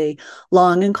life is a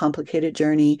long and complicated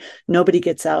journey. Nobody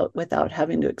gets out without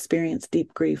having to experience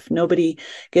deep grief. Nobody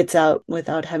gets out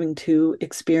without having to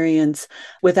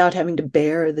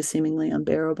bear the seemingly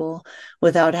unbearable,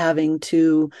 without having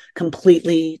to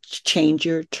completely change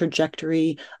your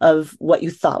trajectory of what you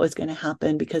thought was going to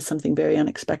happen because something very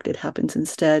unexpected happens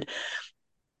instead.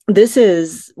 This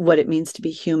is what it means to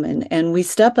be human. And we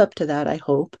step up to that, I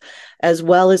hope, as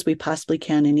well as we possibly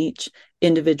can in each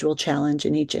individual challenge,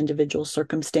 in each individual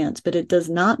circumstance. But it does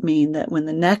not mean that when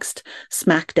the next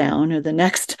smackdown or the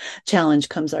next challenge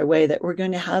comes our way, that we're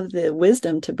going to have the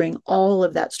wisdom to bring all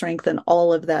of that strength and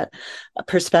all of that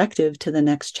perspective to the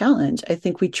next challenge. I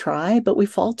think we try, but we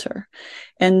falter.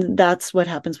 And that's what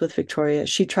happens with Victoria.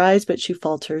 She tries, but she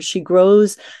falters. She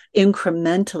grows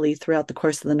incrementally throughout the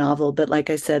course of the novel, but like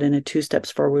I said, in a two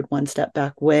steps forward, one step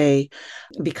back way,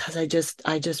 because I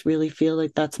just really feel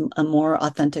like that's a more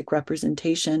authentic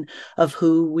representation of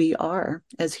who we are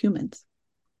as humans.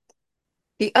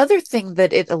 the other thing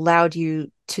that it allowed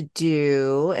you to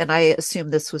do, and I assume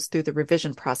this was through the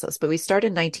revision process, but we start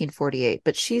in 1948,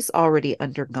 but she's already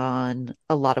undergone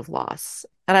a lot of loss.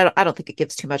 And I don't think it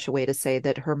gives too much away to say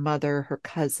that her mother, her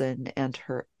cousin, and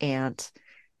her aunt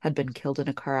had been killed in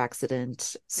a car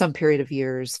accident some period of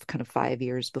years, kind of 5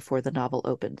 years before the novel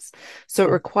opens. So it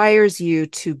Yeah. requires you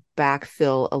to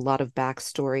backfill a lot of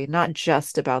backstory, not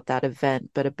just about that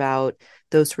event, but about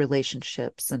those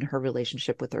relationships and her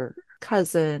relationship with her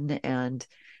cousin and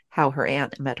how her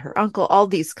aunt met her uncle, all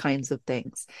these kinds of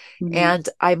things. Mhm. And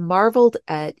I marveled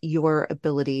at your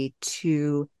ability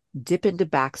to dip into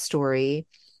backstory.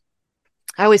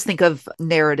 I always think of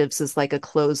narratives as like a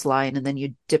clothesline, and then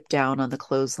you dip down on the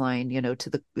clothesline, to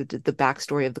the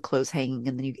backstory of the clothes hanging,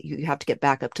 and then you have to get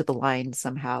back up to the line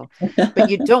somehow. But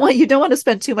you don't want to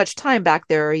spend too much time back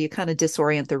there, or you kind of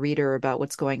disorient the reader about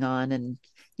what's going on, and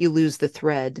you lose the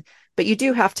thread. But you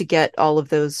do have to get all of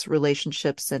those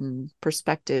relationships and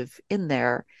perspective in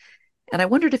there. And I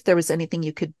wondered if there was anything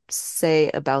you could say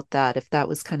about that, if that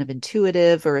was kind of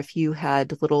intuitive, or if you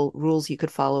had little rules you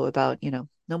could follow about,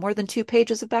 no more than 2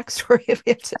 pages of backstory if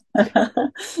we have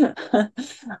to.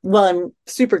 Well, I'm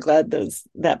super glad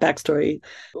that backstory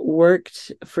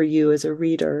worked for you as a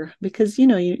reader because you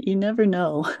never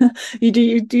know. You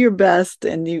do your best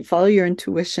and you follow your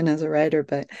intuition as a writer,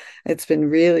 but it's been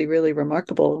really, really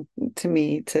remarkable to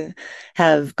me to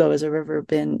have Go as a River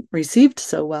been received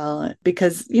so well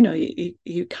because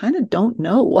you kind of don't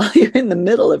know while you're in the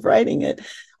middle of writing it.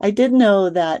 I did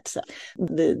know that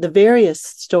the various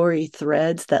story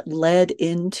threads that led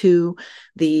into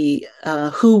the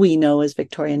who we know as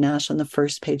Victoria Nash on the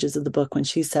first pages of the book when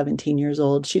she's 17 years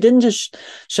old. She didn't just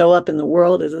show up in the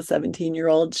world as a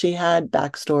 17-year-old. She had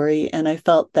backstory, and I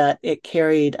felt that it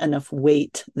carried enough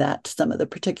weight that some of the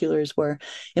particulars were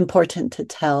important to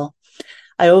tell.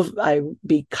 I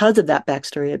because of that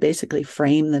backstory, I basically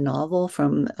frame the novel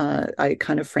from I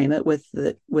kind of frame it with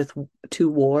two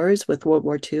wars, with World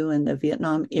War II and the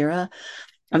Vietnam era.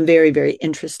 I'm very, very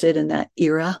interested in that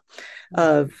era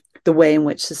of the way in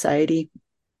which society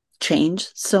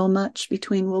changed so much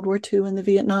between World War II and the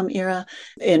Vietnam era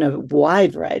in a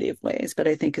wide variety of ways, but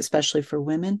I think especially for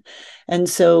women. And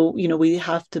so, we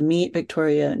have to meet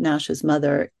Victoria Nash's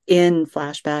mother in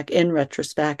flashback, in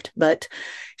retrospect, but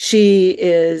she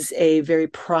is a very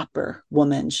proper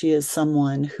woman. She is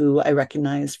someone who I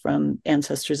recognize from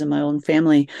ancestors in my own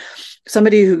family,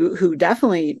 somebody who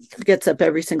definitely gets up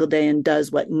every single day and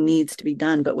does what needs to be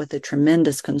done, but with a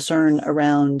tremendous concern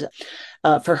around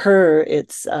for her,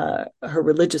 it's her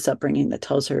religious upbringing that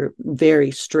tells her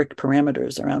very strict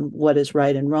parameters around what is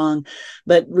right and wrong.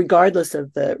 But regardless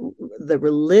of the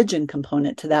religion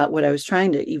component to that, what I was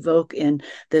trying to evoke in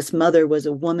this mother was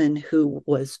a woman who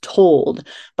was told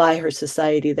by her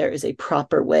society there is a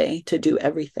proper way to do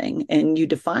everything, and you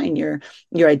define your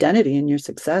identity and your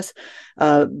success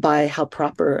by how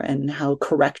proper and how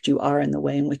correct you are in the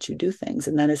way in which you do things.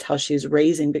 And that is how she's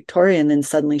raising Victoria, and then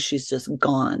suddenly she's just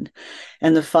gone.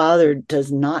 And the father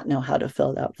does not know how to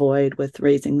fill that void with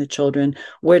raising the children.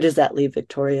 Where does that leave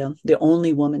Victoria? The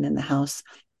only woman in the house.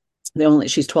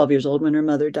 She's 12 years old when her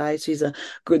mother dies. She's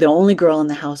the only girl in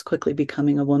the house, quickly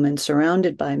becoming a woman,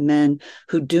 surrounded by men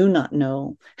who do not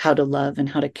know how to love and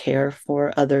how to care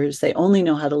for others. They only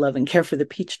know how to love and care for the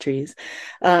peach trees.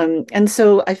 And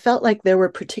so I felt like there were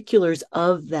particulars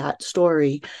of that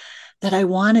story that I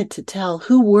wanted to tell.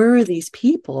 Who were these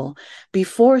people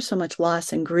before so much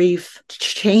loss and grief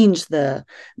changed the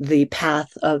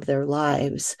path of their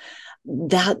lives?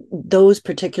 That those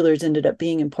particulars ended up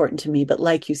being important to me, but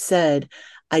like you said,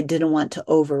 I didn't want to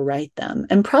overwrite them.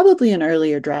 And probably in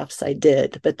earlier drafts I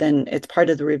did, but then it's part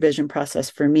of the revision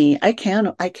process for me. I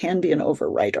can be an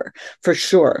overwriter for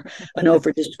sure, an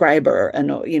overdescriber,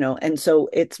 and so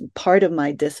it's part of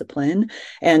my discipline.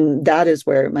 And that is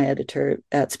where my editor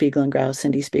at Spiegel and Grau,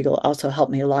 Cindy Spiegel, also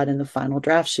helped me a lot in the final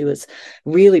draft. She was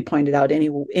really pointed out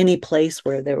any place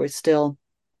where there was still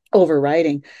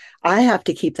overwriting. I have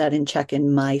to keep that in check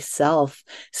in myself.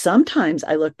 Sometimes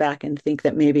I look back and think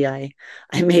that maybe I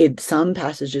made some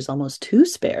passages almost too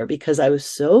spare because I was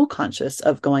so conscious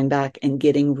of going back and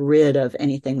getting rid of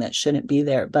anything that shouldn't be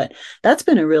there. But that's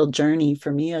been a real journey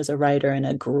for me as a writer and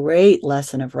a great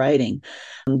lesson of writing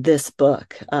this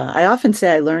book. I often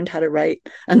say I learned how to write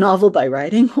a novel by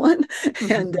writing one.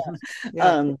 And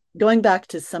Yeah. going back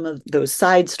to some of those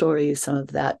side stories, some of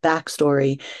that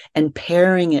backstory, and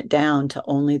paring it down to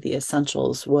only the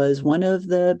essentials was one of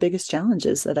the biggest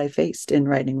challenges that I faced in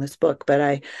writing this book.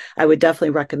 But I would definitely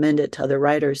recommend it to other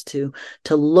writers to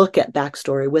look at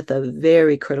backstory with a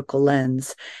very critical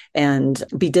lens and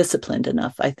be disciplined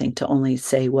enough, I think, to only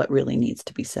say what really needs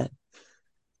to be said.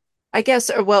 I guess,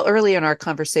 well, early in our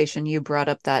conversation, you brought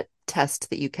up that test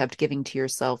that you kept giving to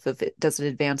yourself of it, does it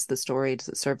advance the story? Does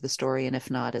it serve the story? And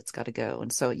if not, it's got to go.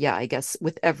 And so, yeah, I guess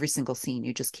with every single scene,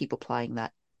 you just keep applying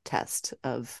that test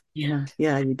of Yeah,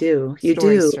 you do. You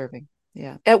story do. serving.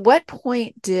 Yeah. At what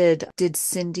point did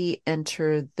Cindy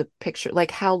enter the picture?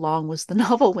 Like how long was the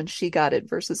novel when she got it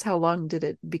versus how long did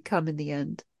it become in the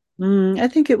end? I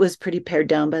think it was pretty pared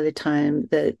down by the time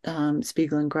that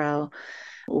Spiegel and Grau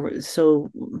so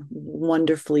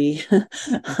wonderfully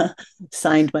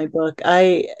signed my book.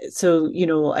 I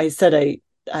said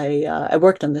I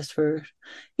worked on this for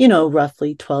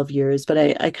roughly 12 years, but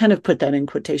I kind of put that in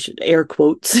quotation air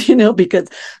quotes, because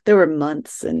there were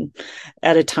months, and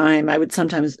at a time I would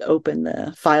sometimes open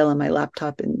the file on my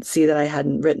laptop and see that I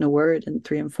hadn't written a word in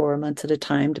 3 and 4 months at a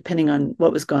time, depending on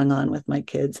what was going on with my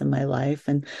kids and my life.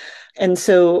 And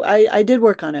so I did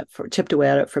work on it chipped away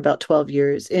at it for about 12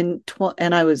 years and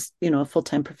I was, a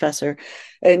full-time professor.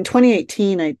 In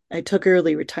 2018, I took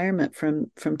early retirement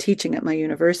from teaching at my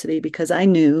university because I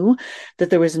knew knew that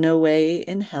there was no way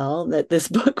in hell that this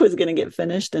book was going to get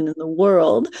finished and in the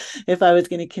world if I was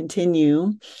going to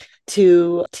continue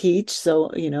to teach.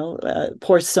 So,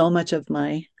 pour so much of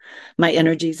my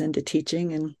energies into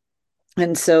teaching.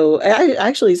 And so I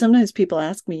actually sometimes people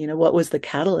ask me, what was the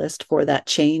catalyst for that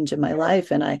change in my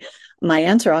life? And my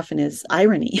answer often is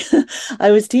irony.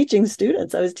 I was teaching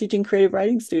students, I was teaching creative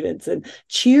writing students and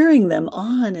cheering them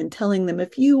on and telling them,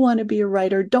 if you want to be a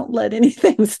writer, don't let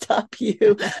anything stop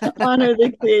you. Honor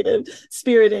the creative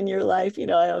spirit in your life.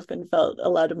 I often felt a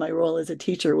lot of my role as a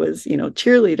teacher was,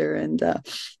 cheerleader and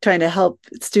trying to help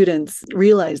students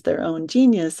realize their own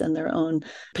genius and their own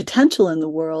potential in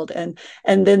the world. And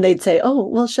then they'd say, oh,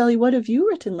 well, Shelley, what have you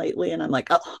written lately? And I'm like,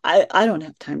 oh, I don't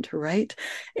have time to write.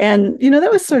 And,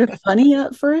 that was sort of funny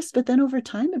at first, but then over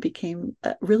time it became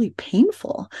really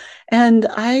painful. And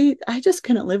I just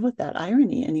couldn't live with that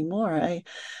irony anymore.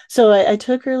 So I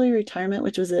took early retirement,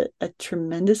 which was a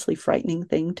tremendously frightening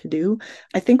thing to do.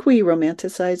 I think we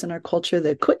romanticize in our culture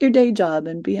the quit your day job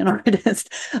and be an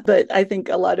artist. But I think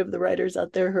a lot of the writers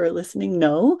out there who are listening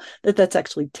know that that's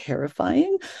actually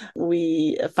terrifying.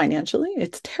 Financially,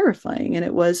 it's terrifying. And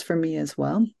it was for me as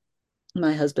well.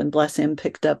 My husband, bless him,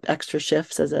 picked up extra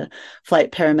shifts as a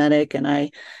flight paramedic. And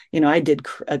I did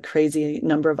a crazy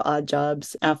number of odd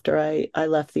jobs after I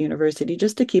left the university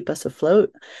just to keep us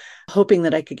afloat, hoping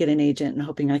that I could get an agent and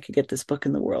hoping I could get this book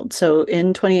in the world. So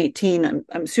in 2018,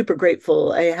 I'm super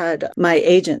grateful. I had my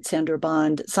agent, Sandra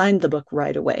Bond, signed the book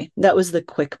right away. That was the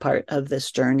quick part of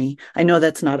this journey. I know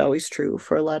that's not always true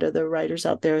for a lot of the writers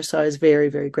out there. So I was very,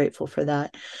 very grateful for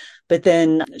that. But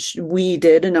then we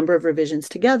did a number of revisions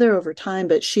together over time,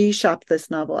 but she shopped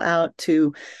this novel out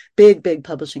to big, big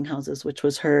publishing houses, which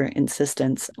was her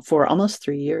insistence for almost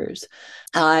 3 years.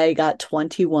 I got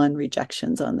 21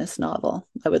 rejections on this novel.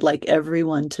 I would like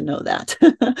everyone to know that.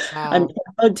 I'm Wow.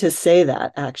 proud to say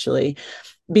that, actually,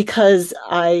 because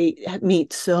I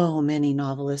meet so many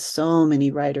novelists, so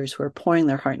many writers who are pouring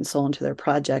their heart and soul into their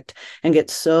project and get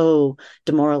so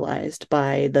demoralized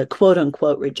by the quote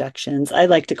unquote rejections. I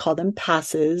like to call them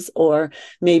passes, or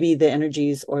maybe the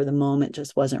energies or the moment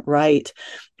just wasn't right,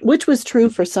 which was true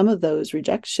for some of those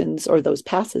rejections or those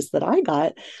passes that I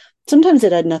got. Sometimes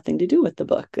it had nothing to do with the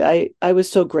book. I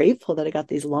was so grateful that I got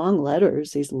these long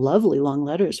letters, these lovely long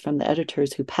letters from the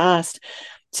editors who passed,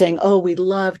 saying, oh, we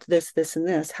loved this, this, and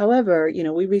this. However,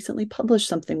 we recently published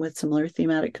something with similar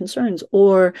thematic concerns,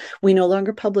 or we no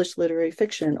longer publish literary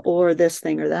fiction, or this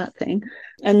thing or that thing.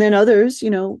 And then others,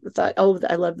 thought, oh,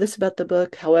 I love this about the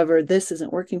book. However, this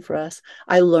isn't working for us.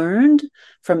 I learned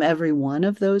from every one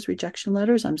of those rejection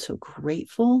letters. I'm so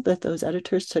grateful that those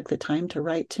editors took the time to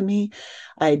write to me.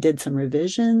 I did some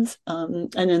revisions.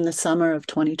 And in the summer of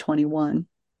 2021,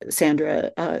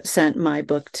 Sandra sent my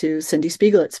book to Cindy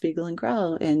Spiegel at Spiegel and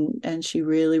Grau, and she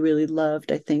really, really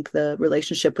loved, I think, the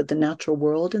relationship with the natural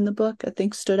world in the book, I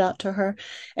think, stood out to her.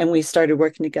 And we started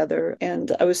working together.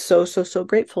 And I was so, so, so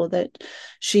grateful that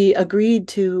she agreed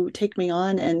to take me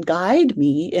on and guide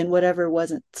me in whatever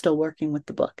wasn't still working with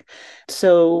the book.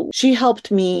 So she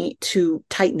helped me to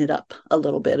tighten it up a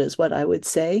little bit, is what I would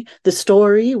say. The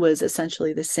story was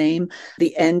essentially the same.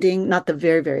 The ending, not the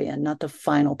very, very end, not the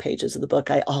final pages of the book.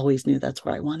 I always knew that's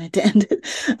where I wanted to end it.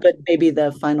 But maybe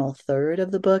the final third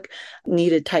of the book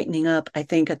needed tightening up. I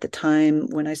think at the time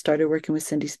when I started working with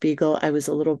Cindy Spiegel, I was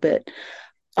a little bit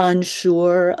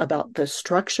unsure about the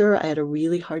structure. I had a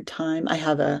really hard time. I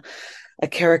have a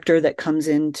character that comes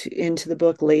into the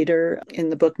book later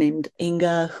in the book named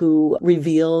Inga, who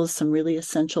reveals some really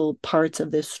essential parts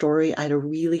of this story. I had a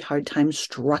really hard time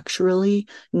structurally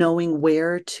knowing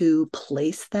where to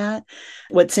place that.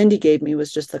 What Cindy gave me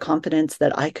was just the confidence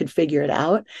that I could figure it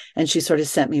out. And she sort of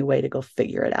sent me away to go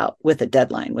figure it out with a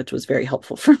deadline, which was very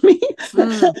helpful for me.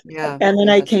 Yeah. And then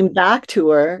I Yeah. came back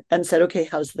to her and said, okay,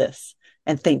 how's this?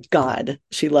 And thank God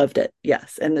she loved it.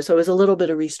 Yes. And so it was a little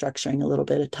bit of restructuring, a little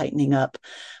bit of tightening up.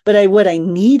 But what I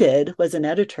needed was an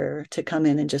editor to come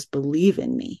in and just believe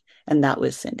in me. And that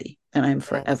was Cindy. And I'm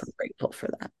forever Yes. grateful for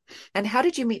that. And how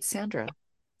did you meet Sandra?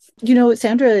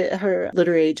 Sandra, her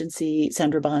literary agency,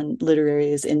 Sandra Bond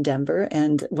Literary, is in Denver.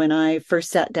 And when I first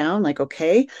sat down, like,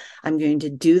 okay, I'm going to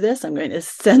do this, I'm going to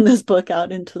send this book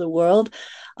out into the world,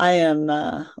 I am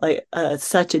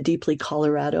such a deeply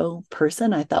Colorado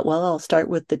person. I thought, well, I'll start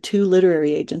with the two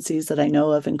literary agencies that I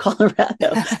know of in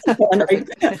Colorado. And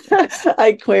Perfect.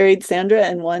 I queried Sandra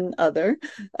and one other,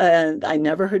 and I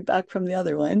never heard back from the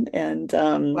other one.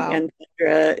 Wow. And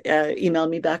Sandra emailed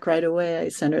me back right away. I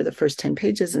sent her the first 10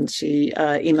 pages, and she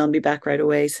emailed me back right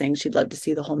away saying she'd love to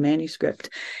see the whole manuscript.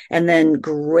 And then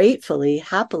gratefully,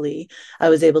 happily, I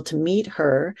was able to meet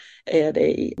her at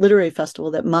a literary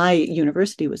festival that my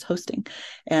university was hosting.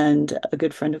 And a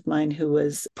good friend of mine who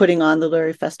was putting on the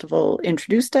literary festival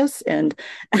introduced us. And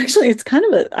actually, it's kind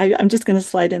of I'm just going to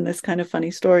slide in this kind of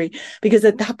funny story because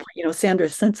at that point, Sandra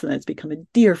since then has become a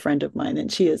dear friend of mine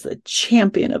and she is a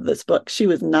champion of this book. She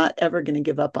was not ever going to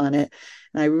give up on it.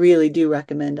 And I really do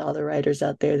recommend all the writers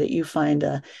out there that you find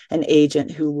an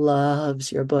agent who loves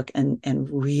your book and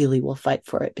really will fight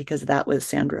for it, because that was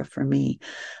Sandra for me.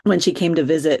 When she came to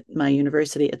visit my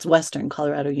university, it's Western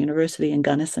Colorado University in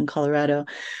Gunnison, Colorado,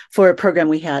 for a program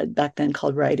we had back then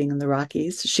called Writing in the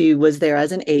Rockies. She was there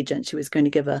as an agent. She was going to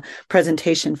give a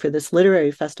presentation for this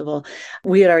literary festival.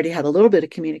 We had already had a little bit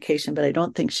of communication, but I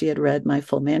don't think she had read my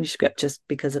full manuscript just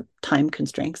because of time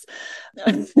constraints.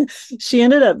 She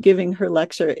ended up giving her lecture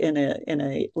in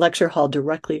a lecture hall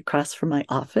directly across from my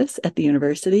office at the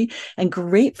university, and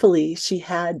gratefully she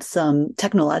had some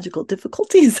technological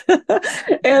difficulties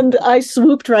and I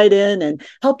swooped right in and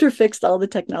helped her fix all the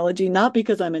technology, not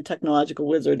because I'm a technological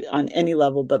wizard on any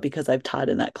level, but because I've taught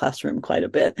in that classroom quite a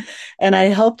bit. And I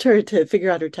helped her to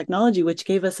figure out her technology, which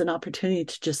gave us an opportunity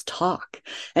to just talk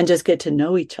and just get to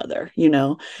know each other.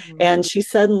 Mhm. And she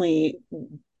suddenly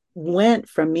went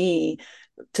from me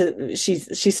to she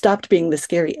stopped being the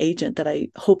scary agent that I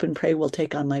hope and pray will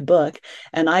take on my book,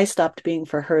 and I stopped being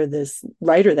for her this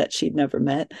writer that she'd never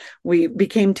met. We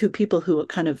became two people who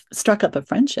kind of struck up a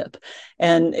friendship,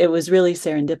 and it was really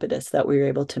serendipitous that we were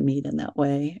able to meet in that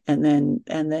way. And then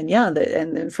yeah,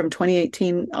 and then from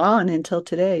 2018 on until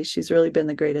today, she's really been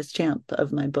the greatest champ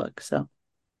of my book. So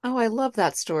Oh, I love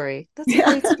that story. That's a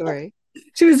yeah. great story.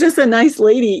 She was just a nice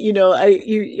lady.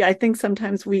 I think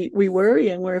sometimes we worry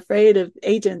and we're afraid of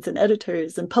agents and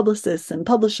editors and publicists and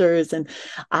publishers. And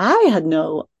I had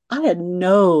no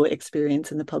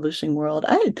experience in the publishing world.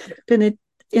 I had been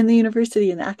in the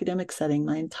university in the academic setting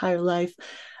my entire life.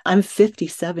 I'm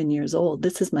 57 years old.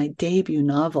 This is my debut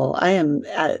novel. I am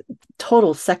at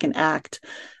total second act,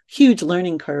 huge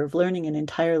learning curve, learning an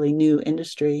entirely new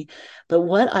industry. But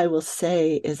what I will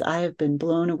say is I have been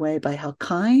blown away by how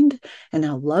kind and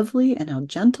how lovely and how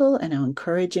gentle and how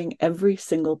encouraging every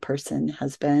single person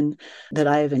has been that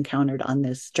I have encountered on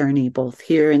this journey, both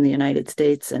here in the United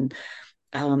States and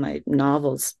my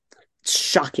novels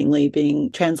shockingly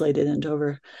being translated into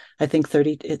over, I think,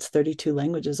 32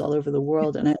 languages all over the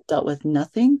world. And I've dealt with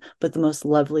nothing but the most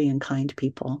lovely and kind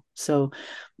people. So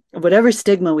whatever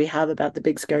stigma we have about the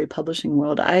big scary publishing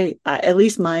world, I at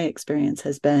least my experience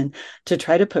has been to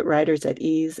try to put writers at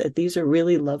ease that these are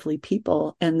really lovely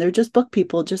people and they're just book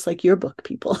people, just like your book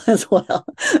people as well.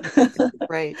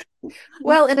 Right.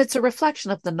 Well, and it's a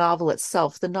reflection of the novel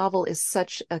itself. The novel is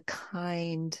such a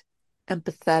kind,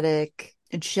 empathetic,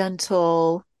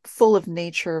 gentle, full of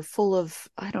nature, full of,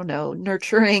 I don't know,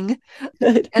 nurturing.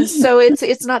 Good. And so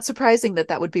it's not surprising that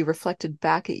that would be reflected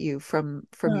back at you from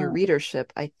your Oh,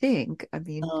 readership, I think. I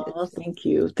mean, oh, it's thank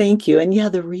you. Thank you. And yeah,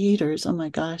 the readers, oh my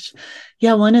gosh.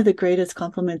 Yeah, one of the greatest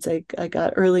compliments I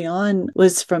got early on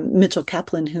was from Mitchell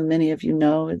Kaplan, who many of you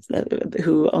know,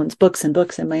 who owns books and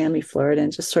books in Miami, Florida,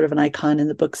 and just sort of an icon in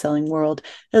the book selling world.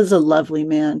 Is a lovely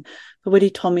man. But what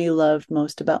he told me he loved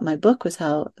most about my book was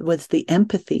the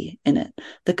empathy in it,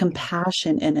 the yeah.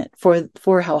 compassion in it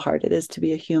for how hard it is to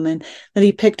be a human. That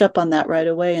he picked up on that right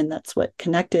away, and that's what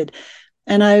connected.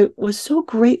 And I was so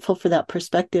grateful for that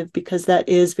perspective because that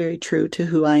is very true to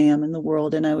who I am in the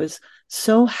world. And I was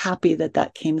so happy that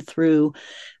that came through.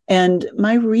 And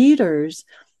my readers,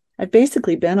 I've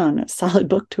basically been on a solid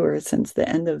book tour since the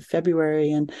end of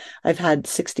February, and I've had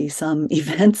 60 some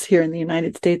events here in the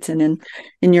United States and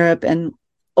in Europe. And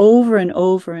over and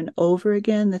over and over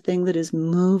again, the thing that has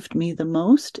moved me the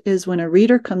most is when a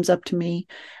reader comes up to me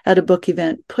at a book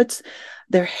event, puts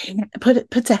a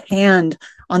hand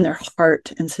on their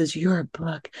heart and says, "Your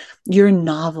book, your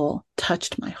novel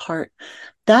touched my heart."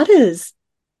 That is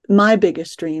my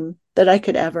biggest dream that I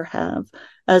could ever have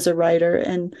as a writer.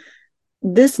 And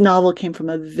this novel came from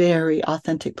a very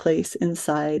authentic place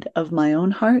inside of my own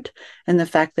heart. And the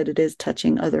fact that it is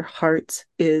touching other hearts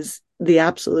is the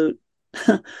absolute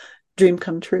dream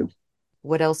come true.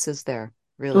 What else is there,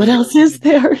 What really? else is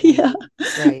there? Yeah.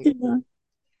 Yeah. Right. Yeah.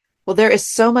 Well, there is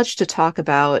so much to talk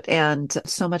about and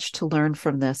so much to learn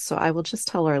from this. So I will just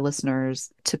tell our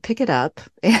listeners to pick it up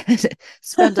and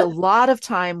spend a lot of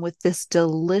time with this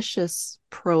delicious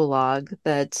prologue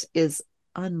that is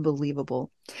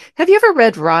unbelievable. Have you ever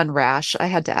read Ron Rash? I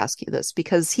had to ask you this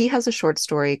because he has a short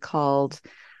story called,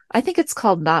 I think it's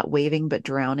called Not Waving but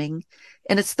Drowning.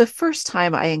 And it's the first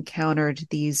time I encountered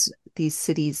these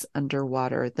cities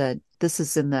underwater that this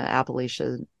is in the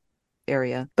Appalachian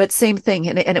area. But same thing.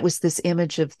 And it was this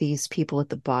image of these people at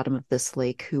the bottom of this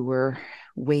lake who were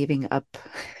waving up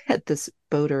at this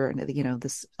boater, and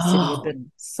this city had Oh,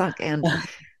 been sunk. And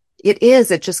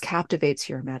it just captivates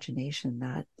your imagination,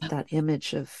 that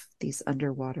image of these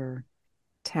underwater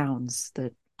towns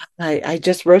that I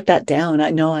just wrote that down. I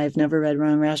know I've never read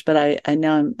Ron Rash, but I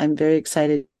know I'm very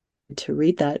excited to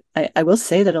read that. I will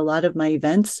say that a lot of my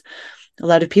events, a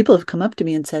lot of people have come up to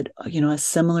me and said, "Oh, a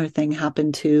similar thing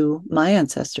happened to my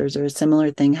ancestors, or a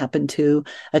similar thing happened to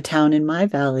a town in my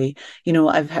valley."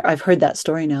 I've heard that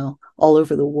story now all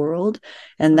over the world,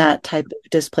 and mm, that type of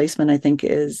displacement, I think,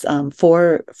 is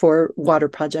for water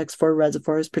projects, for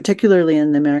reservoirs, particularly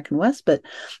in the American West, but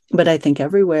I think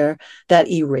everywhere, that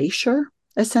erasure,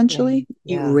 yeah, essentially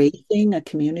yeah. erasing a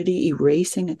community,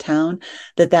 erasing a town,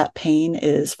 that pain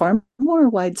is far more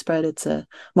widespread. It's a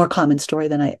more common story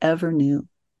than I ever knew.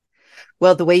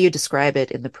 Well, the way you describe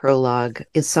it in the prologue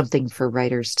is something for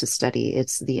writers to study.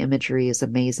 It's the imagery is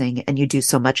amazing, and you do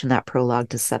so much in that prologue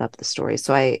to set up the story.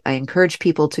 So I encourage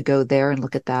people to go there and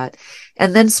look at that,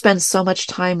 and then spend so much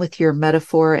time with your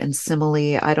metaphor and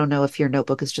simile. I don't know if your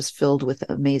notebook is just filled with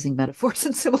amazing metaphors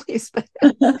and similes, but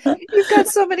you've got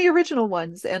so many original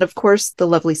ones. And of course, the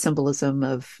lovely symbolism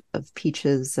of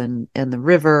peaches and the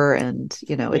river. And,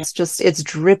 Yeah. it's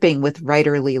dripping with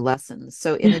writerly lessons.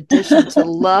 So in addition to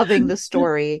loving the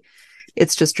story,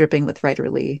 it's just dripping with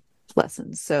writerly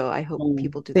lessons. So I hope Oh,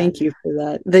 people do that. thank you for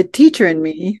that. The teacher in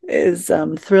me is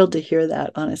thrilled to hear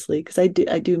that, honestly, because I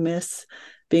do miss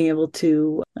being able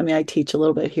to. I mean, I teach a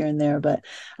little bit here and there, but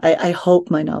I hope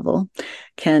my novel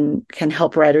can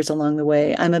help writers along the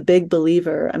way. I'm a big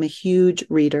believer. I'm a huge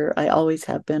reader. I always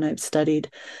have been. I've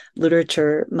studied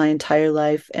literature my entire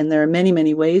life, and there are many,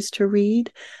 many ways to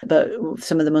read, but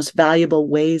some of the most valuable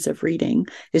ways of reading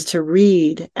is to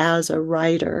read as a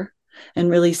writer and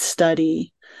really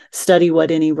study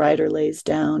what any writer lays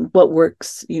down, what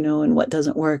works, and what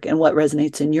doesn't work, and what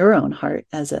resonates in your own heart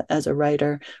as a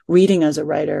writer. Reading as a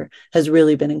writer has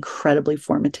really been incredibly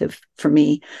formative for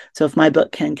me. So if my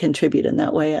book can contribute in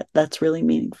that way, that's really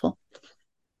meaningful.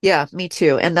 Yeah, me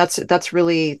too. And that's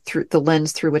really through the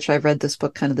lens through which I've read this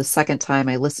book kind of the second time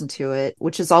I listened to it,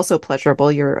 which is also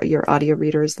pleasurable. Your audio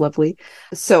reader is lovely.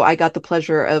 So I got the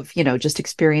pleasure of, just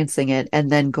experiencing it and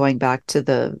then going back to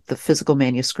the physical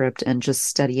manuscript and just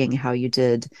studying how you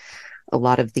did a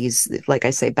lot of these, like I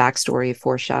say, backstory,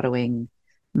 foreshadowing,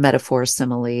 metaphor,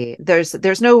 simile.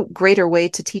 There's no greater way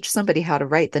to teach somebody how to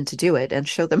write than to do it and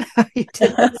show them how you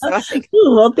did it. So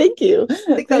Ooh, well, thank you.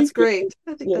 I think that's Thank you. great.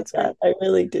 I think Appreciate that's that. great. I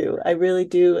really do. I really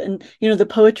do. And, the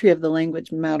poetry of the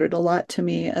language mattered a lot to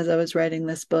me as I was writing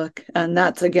this book. And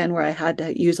that's again where I had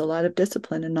to use a lot of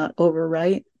discipline and not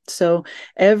overwrite. So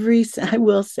I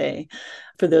will say,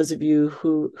 for those of you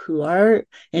who are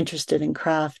interested in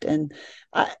craft, and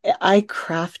I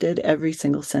crafted every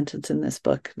single sentence in this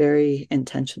book very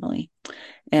intentionally.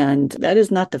 And that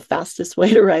is not the fastest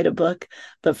way to write a book,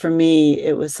 but for me,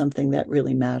 it was something that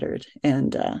really mattered.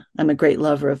 And I'm a great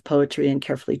lover of poetry and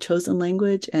carefully chosen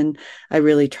language. And I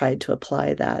really tried to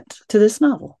apply that to this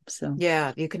novel. So,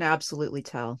 Yeah, you can absolutely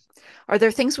tell. Are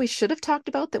there things we should have talked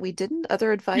about that we didn't?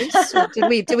 Other advice? Or did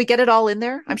we get it all in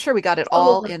there? I'm sure we got it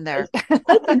all oh, in there.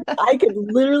 I could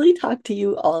literally talk to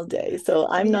you all day. So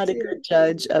I'm Me not a too. good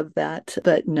judge of that,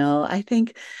 but no, I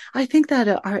think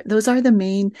that those are the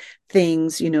main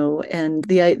things, and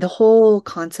the whole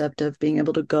concept of being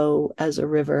able to go as a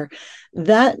river,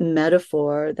 that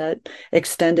metaphor, that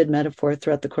extended metaphor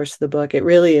throughout the course of the book, it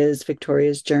really is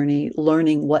Victoria's journey,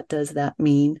 learning what does that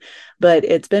mean. But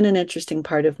it's been an interesting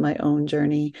part of my own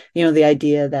journey, the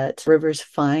idea that rivers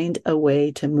find a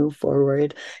way to move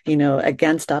forward,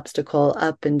 against obstacle,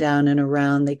 up and down and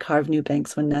around. They carve new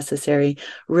banks when necessary.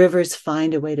 Rivers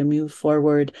find a way to move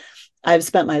forward. I've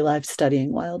spent my life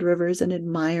studying wild rivers and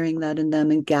admiring that in them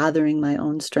and gathering my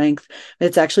own strength.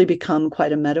 It's actually become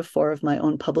quite a metaphor of my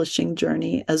own publishing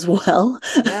journey as well,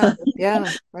 Yeah,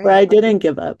 yeah, where right. I didn't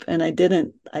give up, and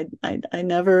I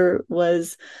never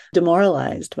was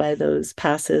demoralized by those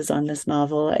passes on this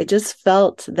novel. I just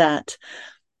felt that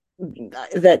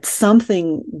that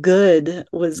something good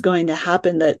was going to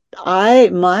happen, that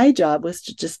my job was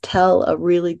to just tell a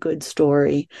really good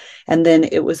story, and then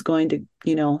it was going to,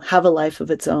 have a life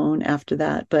of its own after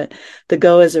that. But the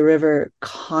go as a river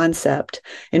concept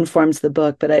informs the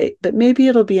book, but maybe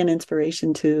it'll be an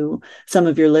inspiration to some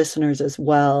of your listeners as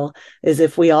well. Is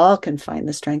if we all can find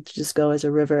the strength to just go as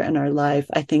a river in our life,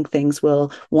 I think things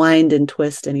will wind and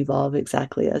twist and evolve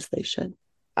exactly as they should.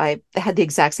 I had the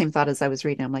exact same thought as I was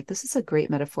reading. I'm like, this is a great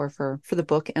metaphor for the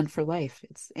book and for life.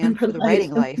 It's And and for for the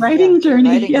writing the life. Yeah, writing for the journey,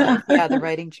 writing yeah. life. Yeah, the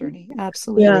writing journey.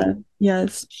 Absolutely. Yeah,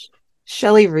 yes.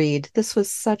 Shelley Read, this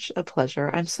was such a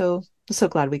pleasure. I'm so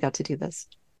glad we got to do this.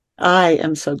 I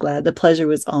am so glad. The pleasure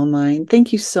was all mine.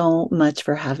 Thank you so much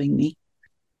for having me.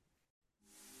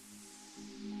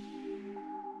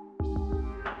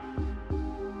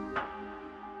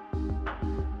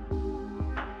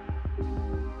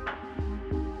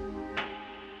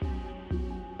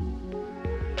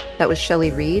 That was Shelley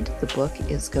Read. The book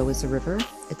is Go as a River.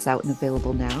 It's out and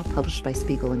available now, published by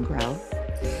Spiegel and Grau.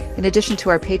 In addition to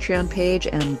our Patreon page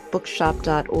and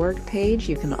bookshop.org page,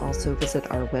 you can also visit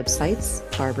our websites.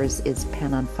 Barbara's is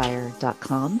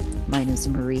penonfire.com. Mine is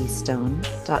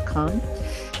mariestone.com.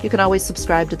 You can always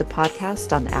subscribe to the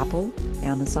podcast on Apple,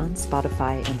 Amazon,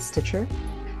 Spotify, and Stitcher.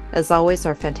 As always,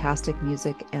 our fantastic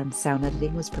music and sound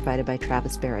editing was provided by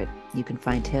Travis Barrett. You can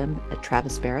find him at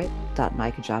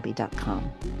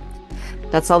travisbarrett.mykajabi.com.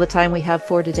 That's all the time we have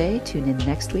for today. Tune in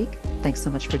next week. Thanks so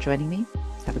much for joining me.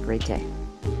 Have a great day.